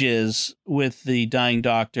merges with the dying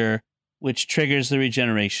Doctor, which triggers the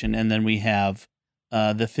regeneration. And then we have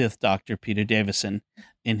the 5th Doctor, Peter Davison,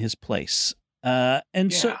 in his place. So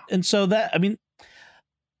that, I mean,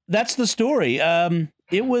 that's the story.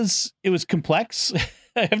 It was complex,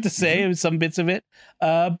 I have to say, some bits of it,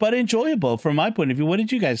 but enjoyable from my point of view. What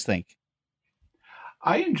did you guys think?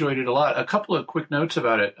 I enjoyed it a lot. A couple of quick notes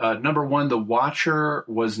about it. Number one, the Watcher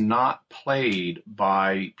was not played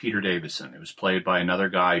by Peter Davison. It was played by another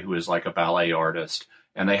guy who is like a ballet artist.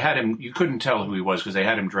 And they had him, you couldn't tell who he was because they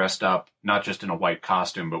had him dressed up, not just in a white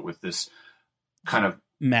costume, but with this kind of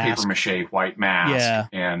mask. Papier-mâché white mask. Yeah.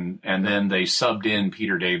 And then they subbed in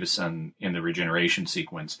Peter Davison in the regeneration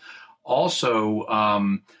sequence.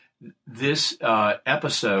 Also, this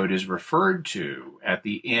episode is referred to at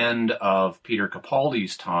the end of Peter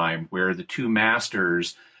Capaldi's time, where the 2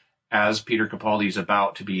 masters, as Peter Capaldi is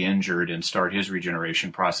about to be injured and start his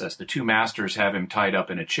regeneration process, the 2 masters have him tied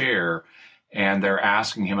up in a chair, and they're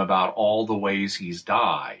asking him about all the ways he's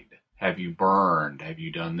died. Have you burned? Have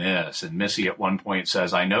you done this? And Missy at one point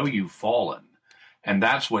says, I know you've fallen. And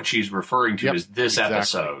that's what she's referring to as this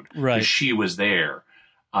episode. Right. She was there.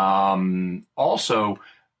 Also,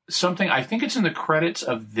 something, I think it's in the credits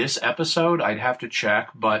of this episode, I'd have to check,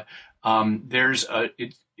 but there's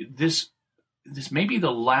this may be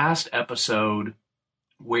the last episode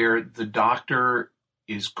where the Doctor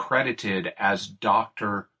is credited as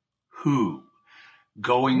Doctor Who.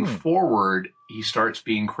 Going forward, he starts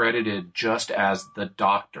being credited just as the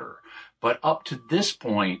Doctor. But up to this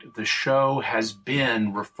point, the show has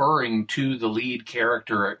been referring to the lead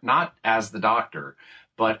character not as the Doctor,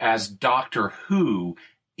 but as Doctor Who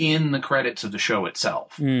in the credits of the show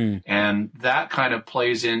itself. And that kind of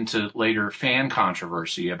plays into later fan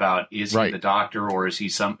controversy about is he the Doctor or is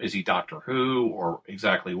he Doctor Who or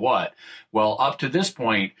exactly what? Well, up to this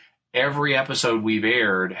point, every episode we've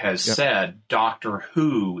aired has said Doctor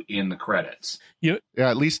Who in the credits. Yeah,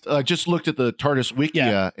 at least I just looked at the TARDIS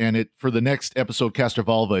Wikia, and it for the next episode,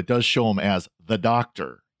 Castrovalva, it does show him as the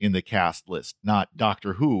Doctor in the cast list, not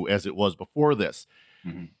Doctor Who as it was before this.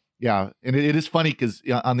 Mm-hmm. Yeah, and it is funny because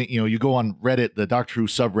on the you go on Reddit, the Doctor Who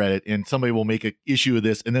subreddit, and somebody will make an issue of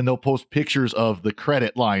this, and then they'll post pictures of the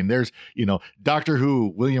credit line. There's Doctor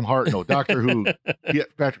Who, William Hartnell, Doctor Who,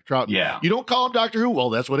 Patrick Troughton. Yeah, you don't call him Doctor Who.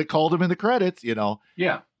 Well, that's what it called him in the credits.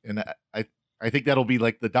 Yeah, and I think that'll be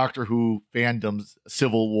like the Doctor Who fandom's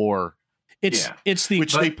civil war. It's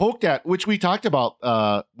they poked at, which we talked about.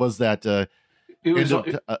 Was that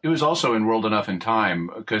it was also in World Enough in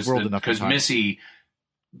Time because Missy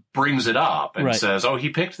brings it up and says, "Oh, he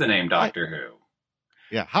picked the name Doctor Who."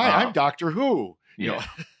 Yeah, hi, I'm Doctor Who. Yeah.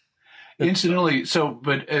 Incidentally, so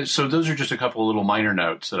those are just a couple of little minor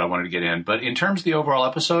notes that I wanted to get in. But in terms of the overall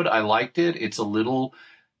episode, I liked it. It's a little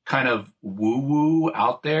kind of woo-woo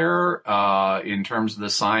out there in terms of the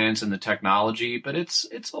science and the technology, but it's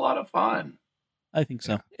a lot of fun. I think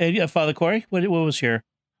so. And Father Corey, what was your?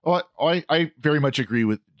 Oh, I very much agree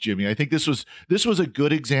with Jimmy. I think this was a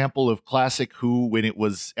good example of classic Who when it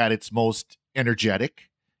was at its most energetic.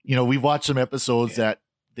 We've watched some episodes that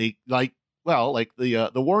they like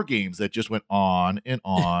the War Games that just went on and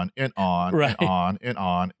on and on right. and on and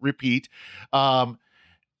on, repeat.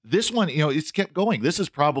 This one, it's kept going. This is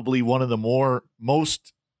probably one of the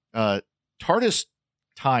most TARDIS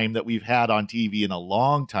time that we've had on TV in a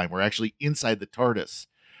long time. We're actually inside the TARDIS.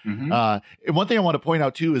 Mm-hmm. And one thing I want to point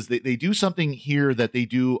out too is that they do something here that they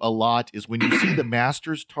do a lot is when you see the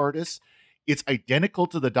Master's TARDIS, it's identical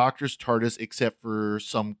to the Doctor's TARDIS except for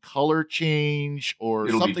some color change or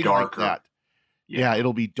something like that. Yeah,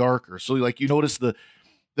 it'll be darker. So you notice the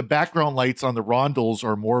background lights on the rondels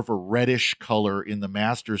are more of a reddish color in the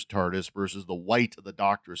Master's TARDIS versus the white of the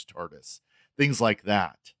Doctor's TARDIS. Things like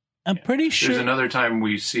that. I'm pretty sure. There's another time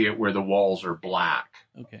we see it where the walls are black.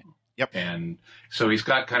 Okay. Yep. And so he's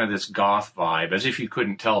got kind of this goth vibe, as if you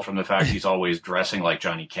couldn't tell from the fact he's always dressing like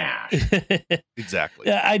Johnny Cash. Exactly.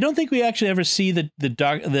 Yeah, I don't think we actually ever see the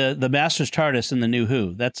Master's TARDIS in the new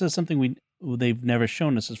Who. That's something they've never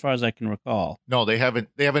shown us, as far as I can recall. No, they haven't.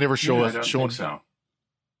 They haven't ever shown us. So.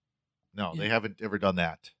 No, they haven't ever done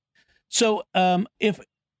that. So,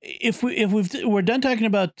 if we're done talking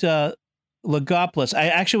about Logopolis, I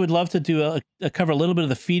actually would love to cover a little bit of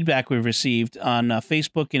the feedback we've received on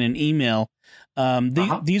Facebook and an email.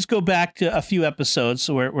 These go back to a few episodes,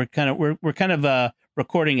 so we're kind of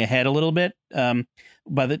recording ahead a little bit.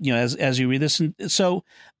 As you read this, and so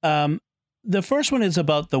the first one is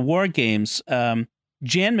about the War Games.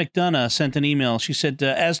 Jan McDonough sent an email. She said,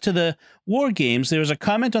 as to the War Games, there was a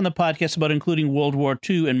comment on the podcast about including World War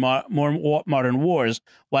II and more modern wars,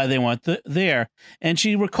 why they weren't there. And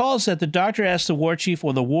she recalls that the Doctor asked the War Chief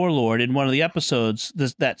or the Warlord in one of the episodes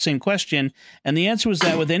that same question, and the answer was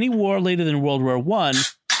that with any war later than World War I,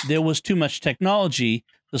 there was too much technology.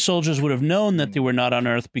 The soldiers would have known that they were not on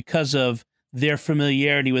Earth because of their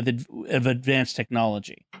familiarity with advanced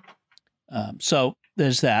technology. So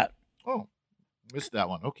there's that. Oh. Missed that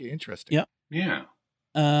one. Okay, interesting. Yep.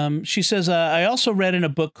 Yeah. She says, I also read in a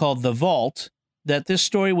book called The Vault that this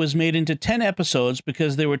story was made into 10 episodes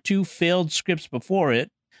because there were 2 failed scripts before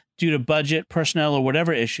it due to budget, personnel, or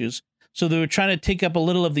whatever issues. So they were trying to take up a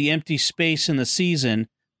little of the empty space in the season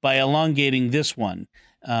by elongating this one.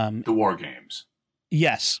 The War Games.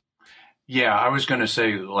 Yes. Yeah, I was going to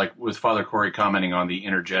say, like with Father Corey commenting on the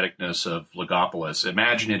energeticness of Logopolis,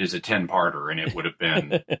 imagine it as a 10-parter, and it would have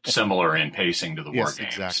been similar in pacing to the War Games.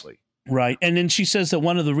 Exactly. Right. And then she says that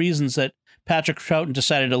one of the reasons that Patrick Troughton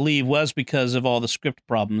decided to leave was because of all the script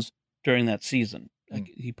problems during that season. Like,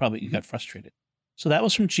 he probably got frustrated. So that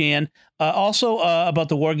was from Jan. Also about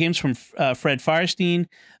the War Games from Fred Firestein.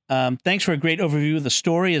 Thanks for a great overview of the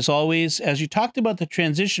story, as always. As you talked about the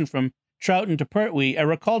transition from Troughton to Pertwee, I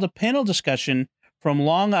recalled a panel discussion from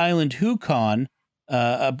Long Island WhoCon,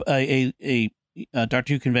 a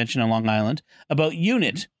Doctor Who convention on Long Island, about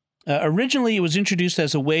UNIT. Originally, it was introduced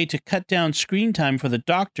as a way to cut down screen time for the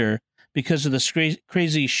Doctor because of the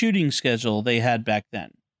crazy shooting schedule they had back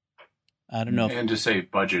then. I don't know. And to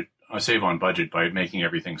save on budget by making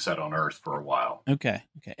everything set on Earth for a while. Okay.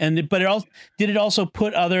 And did it also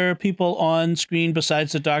put other people on screen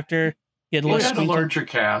besides the Doctor? It had a larger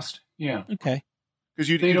cast. Yeah. Okay. Because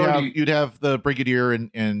you'd have the Brigadier and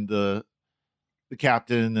the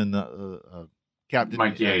Captain and the Captain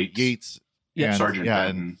Mike Yates. Yeah. Sergeant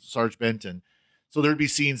Benton. And Sarge Benton. So there'd be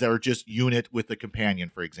scenes that were just UNIT with the companion,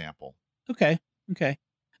 for example. Okay.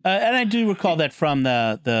 And I do recall that from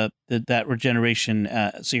that Regeneration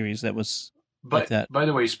series that was like that. By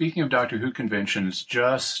the way, speaking of Doctor Who conventions,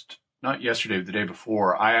 just not yesterday, but the day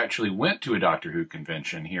before, I actually went to a Doctor Who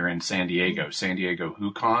convention here in San Diego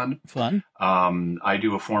WhoCon. Fun. I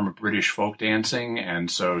do a form of British folk dancing, and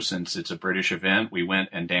so since it's a British event, we went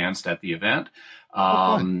and danced at the event.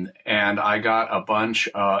 And I got a bunch,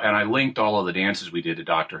 and I linked all of the dances we did to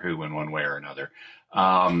Doctor Who in one way or another.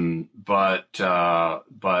 But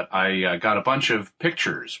I got a bunch of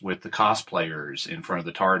pictures with the cosplayers in front of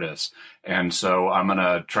the TARDIS. And so I'm going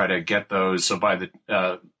to try to get those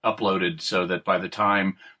uploaded so that by the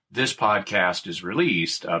time this podcast is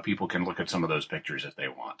released, people can look at some of those pictures if they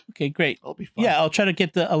want. Okay, great. That'll be fun. Yeah, I'll try to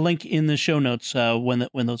get a link in the show notes when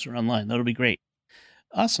those are online. That'll be great.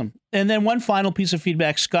 Awesome. And then one final piece of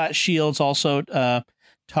feedback, Scott Shields also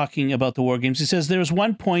talking about the War Games. He says there was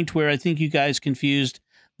one point where I think you guys confused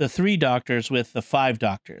the 3 Doctors with the 5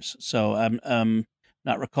 Doctors. So I'm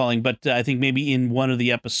not recalling, but I think maybe in one of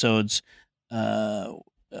the episodes, we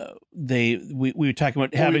were talking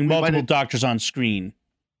about having multiple Doctors on screen.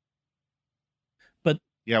 But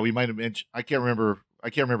yeah, we might have mentioned. I can't remember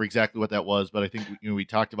exactly what that was, but I think we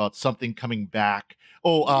talked about something coming back.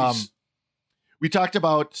 We talked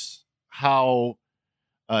about how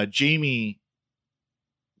Jamie.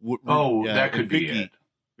 That could be it.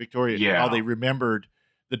 Victoria, how they remembered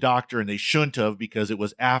the Doctor, and they shouldn't have, because it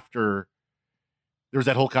was after there was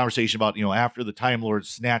that whole conversation about, after the Time Lord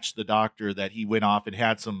snatched the Doctor, that he went off and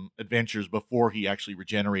had some adventures before he actually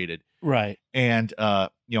regenerated. Right. And,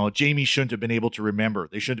 Jamie shouldn't have been able to remember.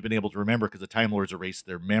 They shouldn't have been able to remember because the Time Lords erased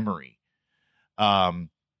their memory. I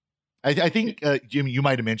think, Jimmy, you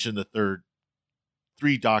might have mentioned the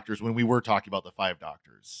 3 Doctors when we were talking about the 5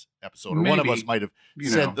 Doctors episode, or one of us might have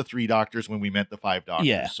said the 3 Doctors when we meant the 5 Doctors.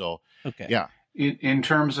 Yeah. So, okay. Yeah. In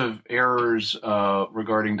terms of errors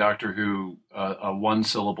regarding Doctor Who, a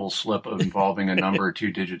 1-syllable slip involving a number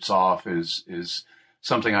 2 digits off is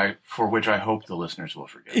something for which I hope the listeners will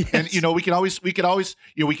forget. Yes. And we could always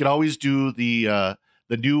do the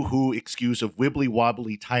new Who excuse of wibbly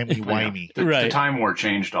wobbly timely wimey. The Time War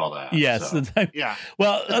changed all that. Yes. So. Yeah.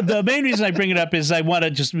 Well, the main reason I bring it up is I want to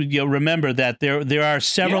just remember that there are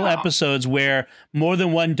several episodes where more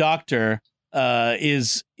than one Doctor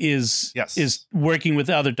is working with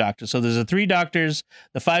other Doctors. So there's the 3 Doctors,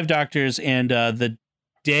 the 5 Doctors, and the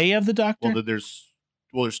Day of the Doctor. Well, there's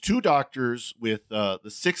 2 Doctors with the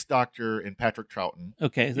 6th Doctor and Patrick Troughton.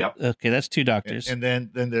 Okay. Yep. Okay, that's 2 Doctors. And then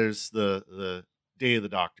there's the Day of the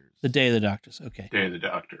Doctors. The Day of the Doctors. Okay. Day of the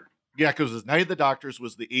Doctor. Yeah, because the Night of the Doctors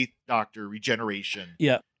was the 8th Doctor regeneration.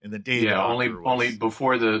 Yeah. And the Day of the Doctor only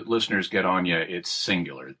before the listeners get on you, it's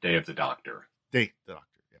singular. Day of the Doctor. Day of the Doctor.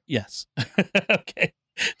 Yeah. Yes. Okay.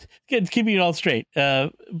 Keeping it all straight.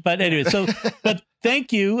 But anyway, but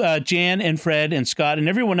thank you, Jan and Fred and Scott and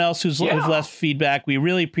everyone else who's left feedback. We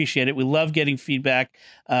really appreciate it. We love getting feedback.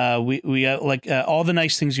 We like all the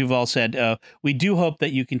nice things you've all said. We do hope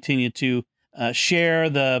that you continue to share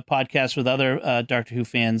the podcast with other Doctor Who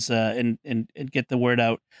fans and get the word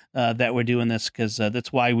out that we're doing this, because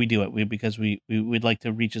that's why we do it. Because we'd like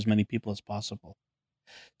to reach as many people as possible.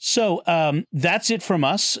 So that's it from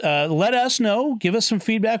us. Let us know. Give us some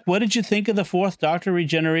feedback. What did you think of the 4th Doctor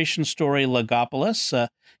regeneration story, Logopolis?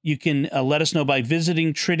 You can let us know by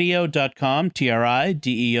visiting Trideo.com,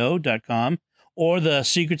 TRIDEO.com, or the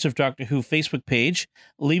Secrets of Doctor Who Facebook page.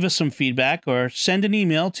 Leave us some feedback or send an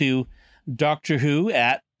email to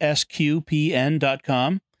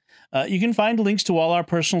drwho@sqpn.com. You can find links to all our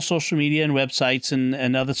personal social media and websites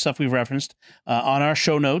and other stuff we've referenced on our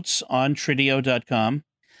show notes on Trideo.com.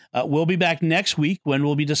 We'll be back next week when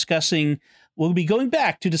we'll be going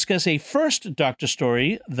back to discuss a 1st Doctor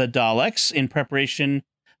story, The Daleks, in preparation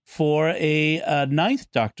for a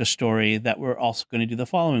 9th Doctor story that we're also going to do the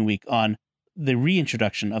following week on the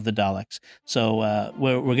reintroduction of the Daleks. So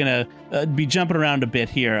we're going to be jumping around a bit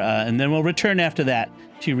here, and then we'll return after that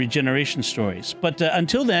to regeneration stories. But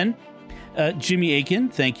until then, Jimmy Akin,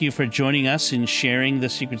 thank you for joining us in sharing the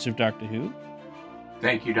Secrets of Doctor Who.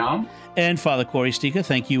 Thank you, Dom. And Father Corey Stika,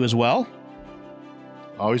 thank you as well.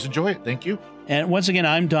 Always enjoy it. Thank you. And once again,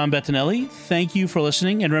 I'm Dom Bettinelli. Thank you for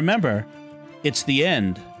listening. And remember, it's the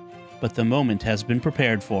end, but the moment has been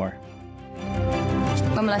prepared for.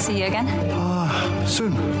 When will I see you again?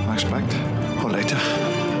 Soon, I expect. Or later.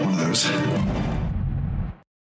 One of those.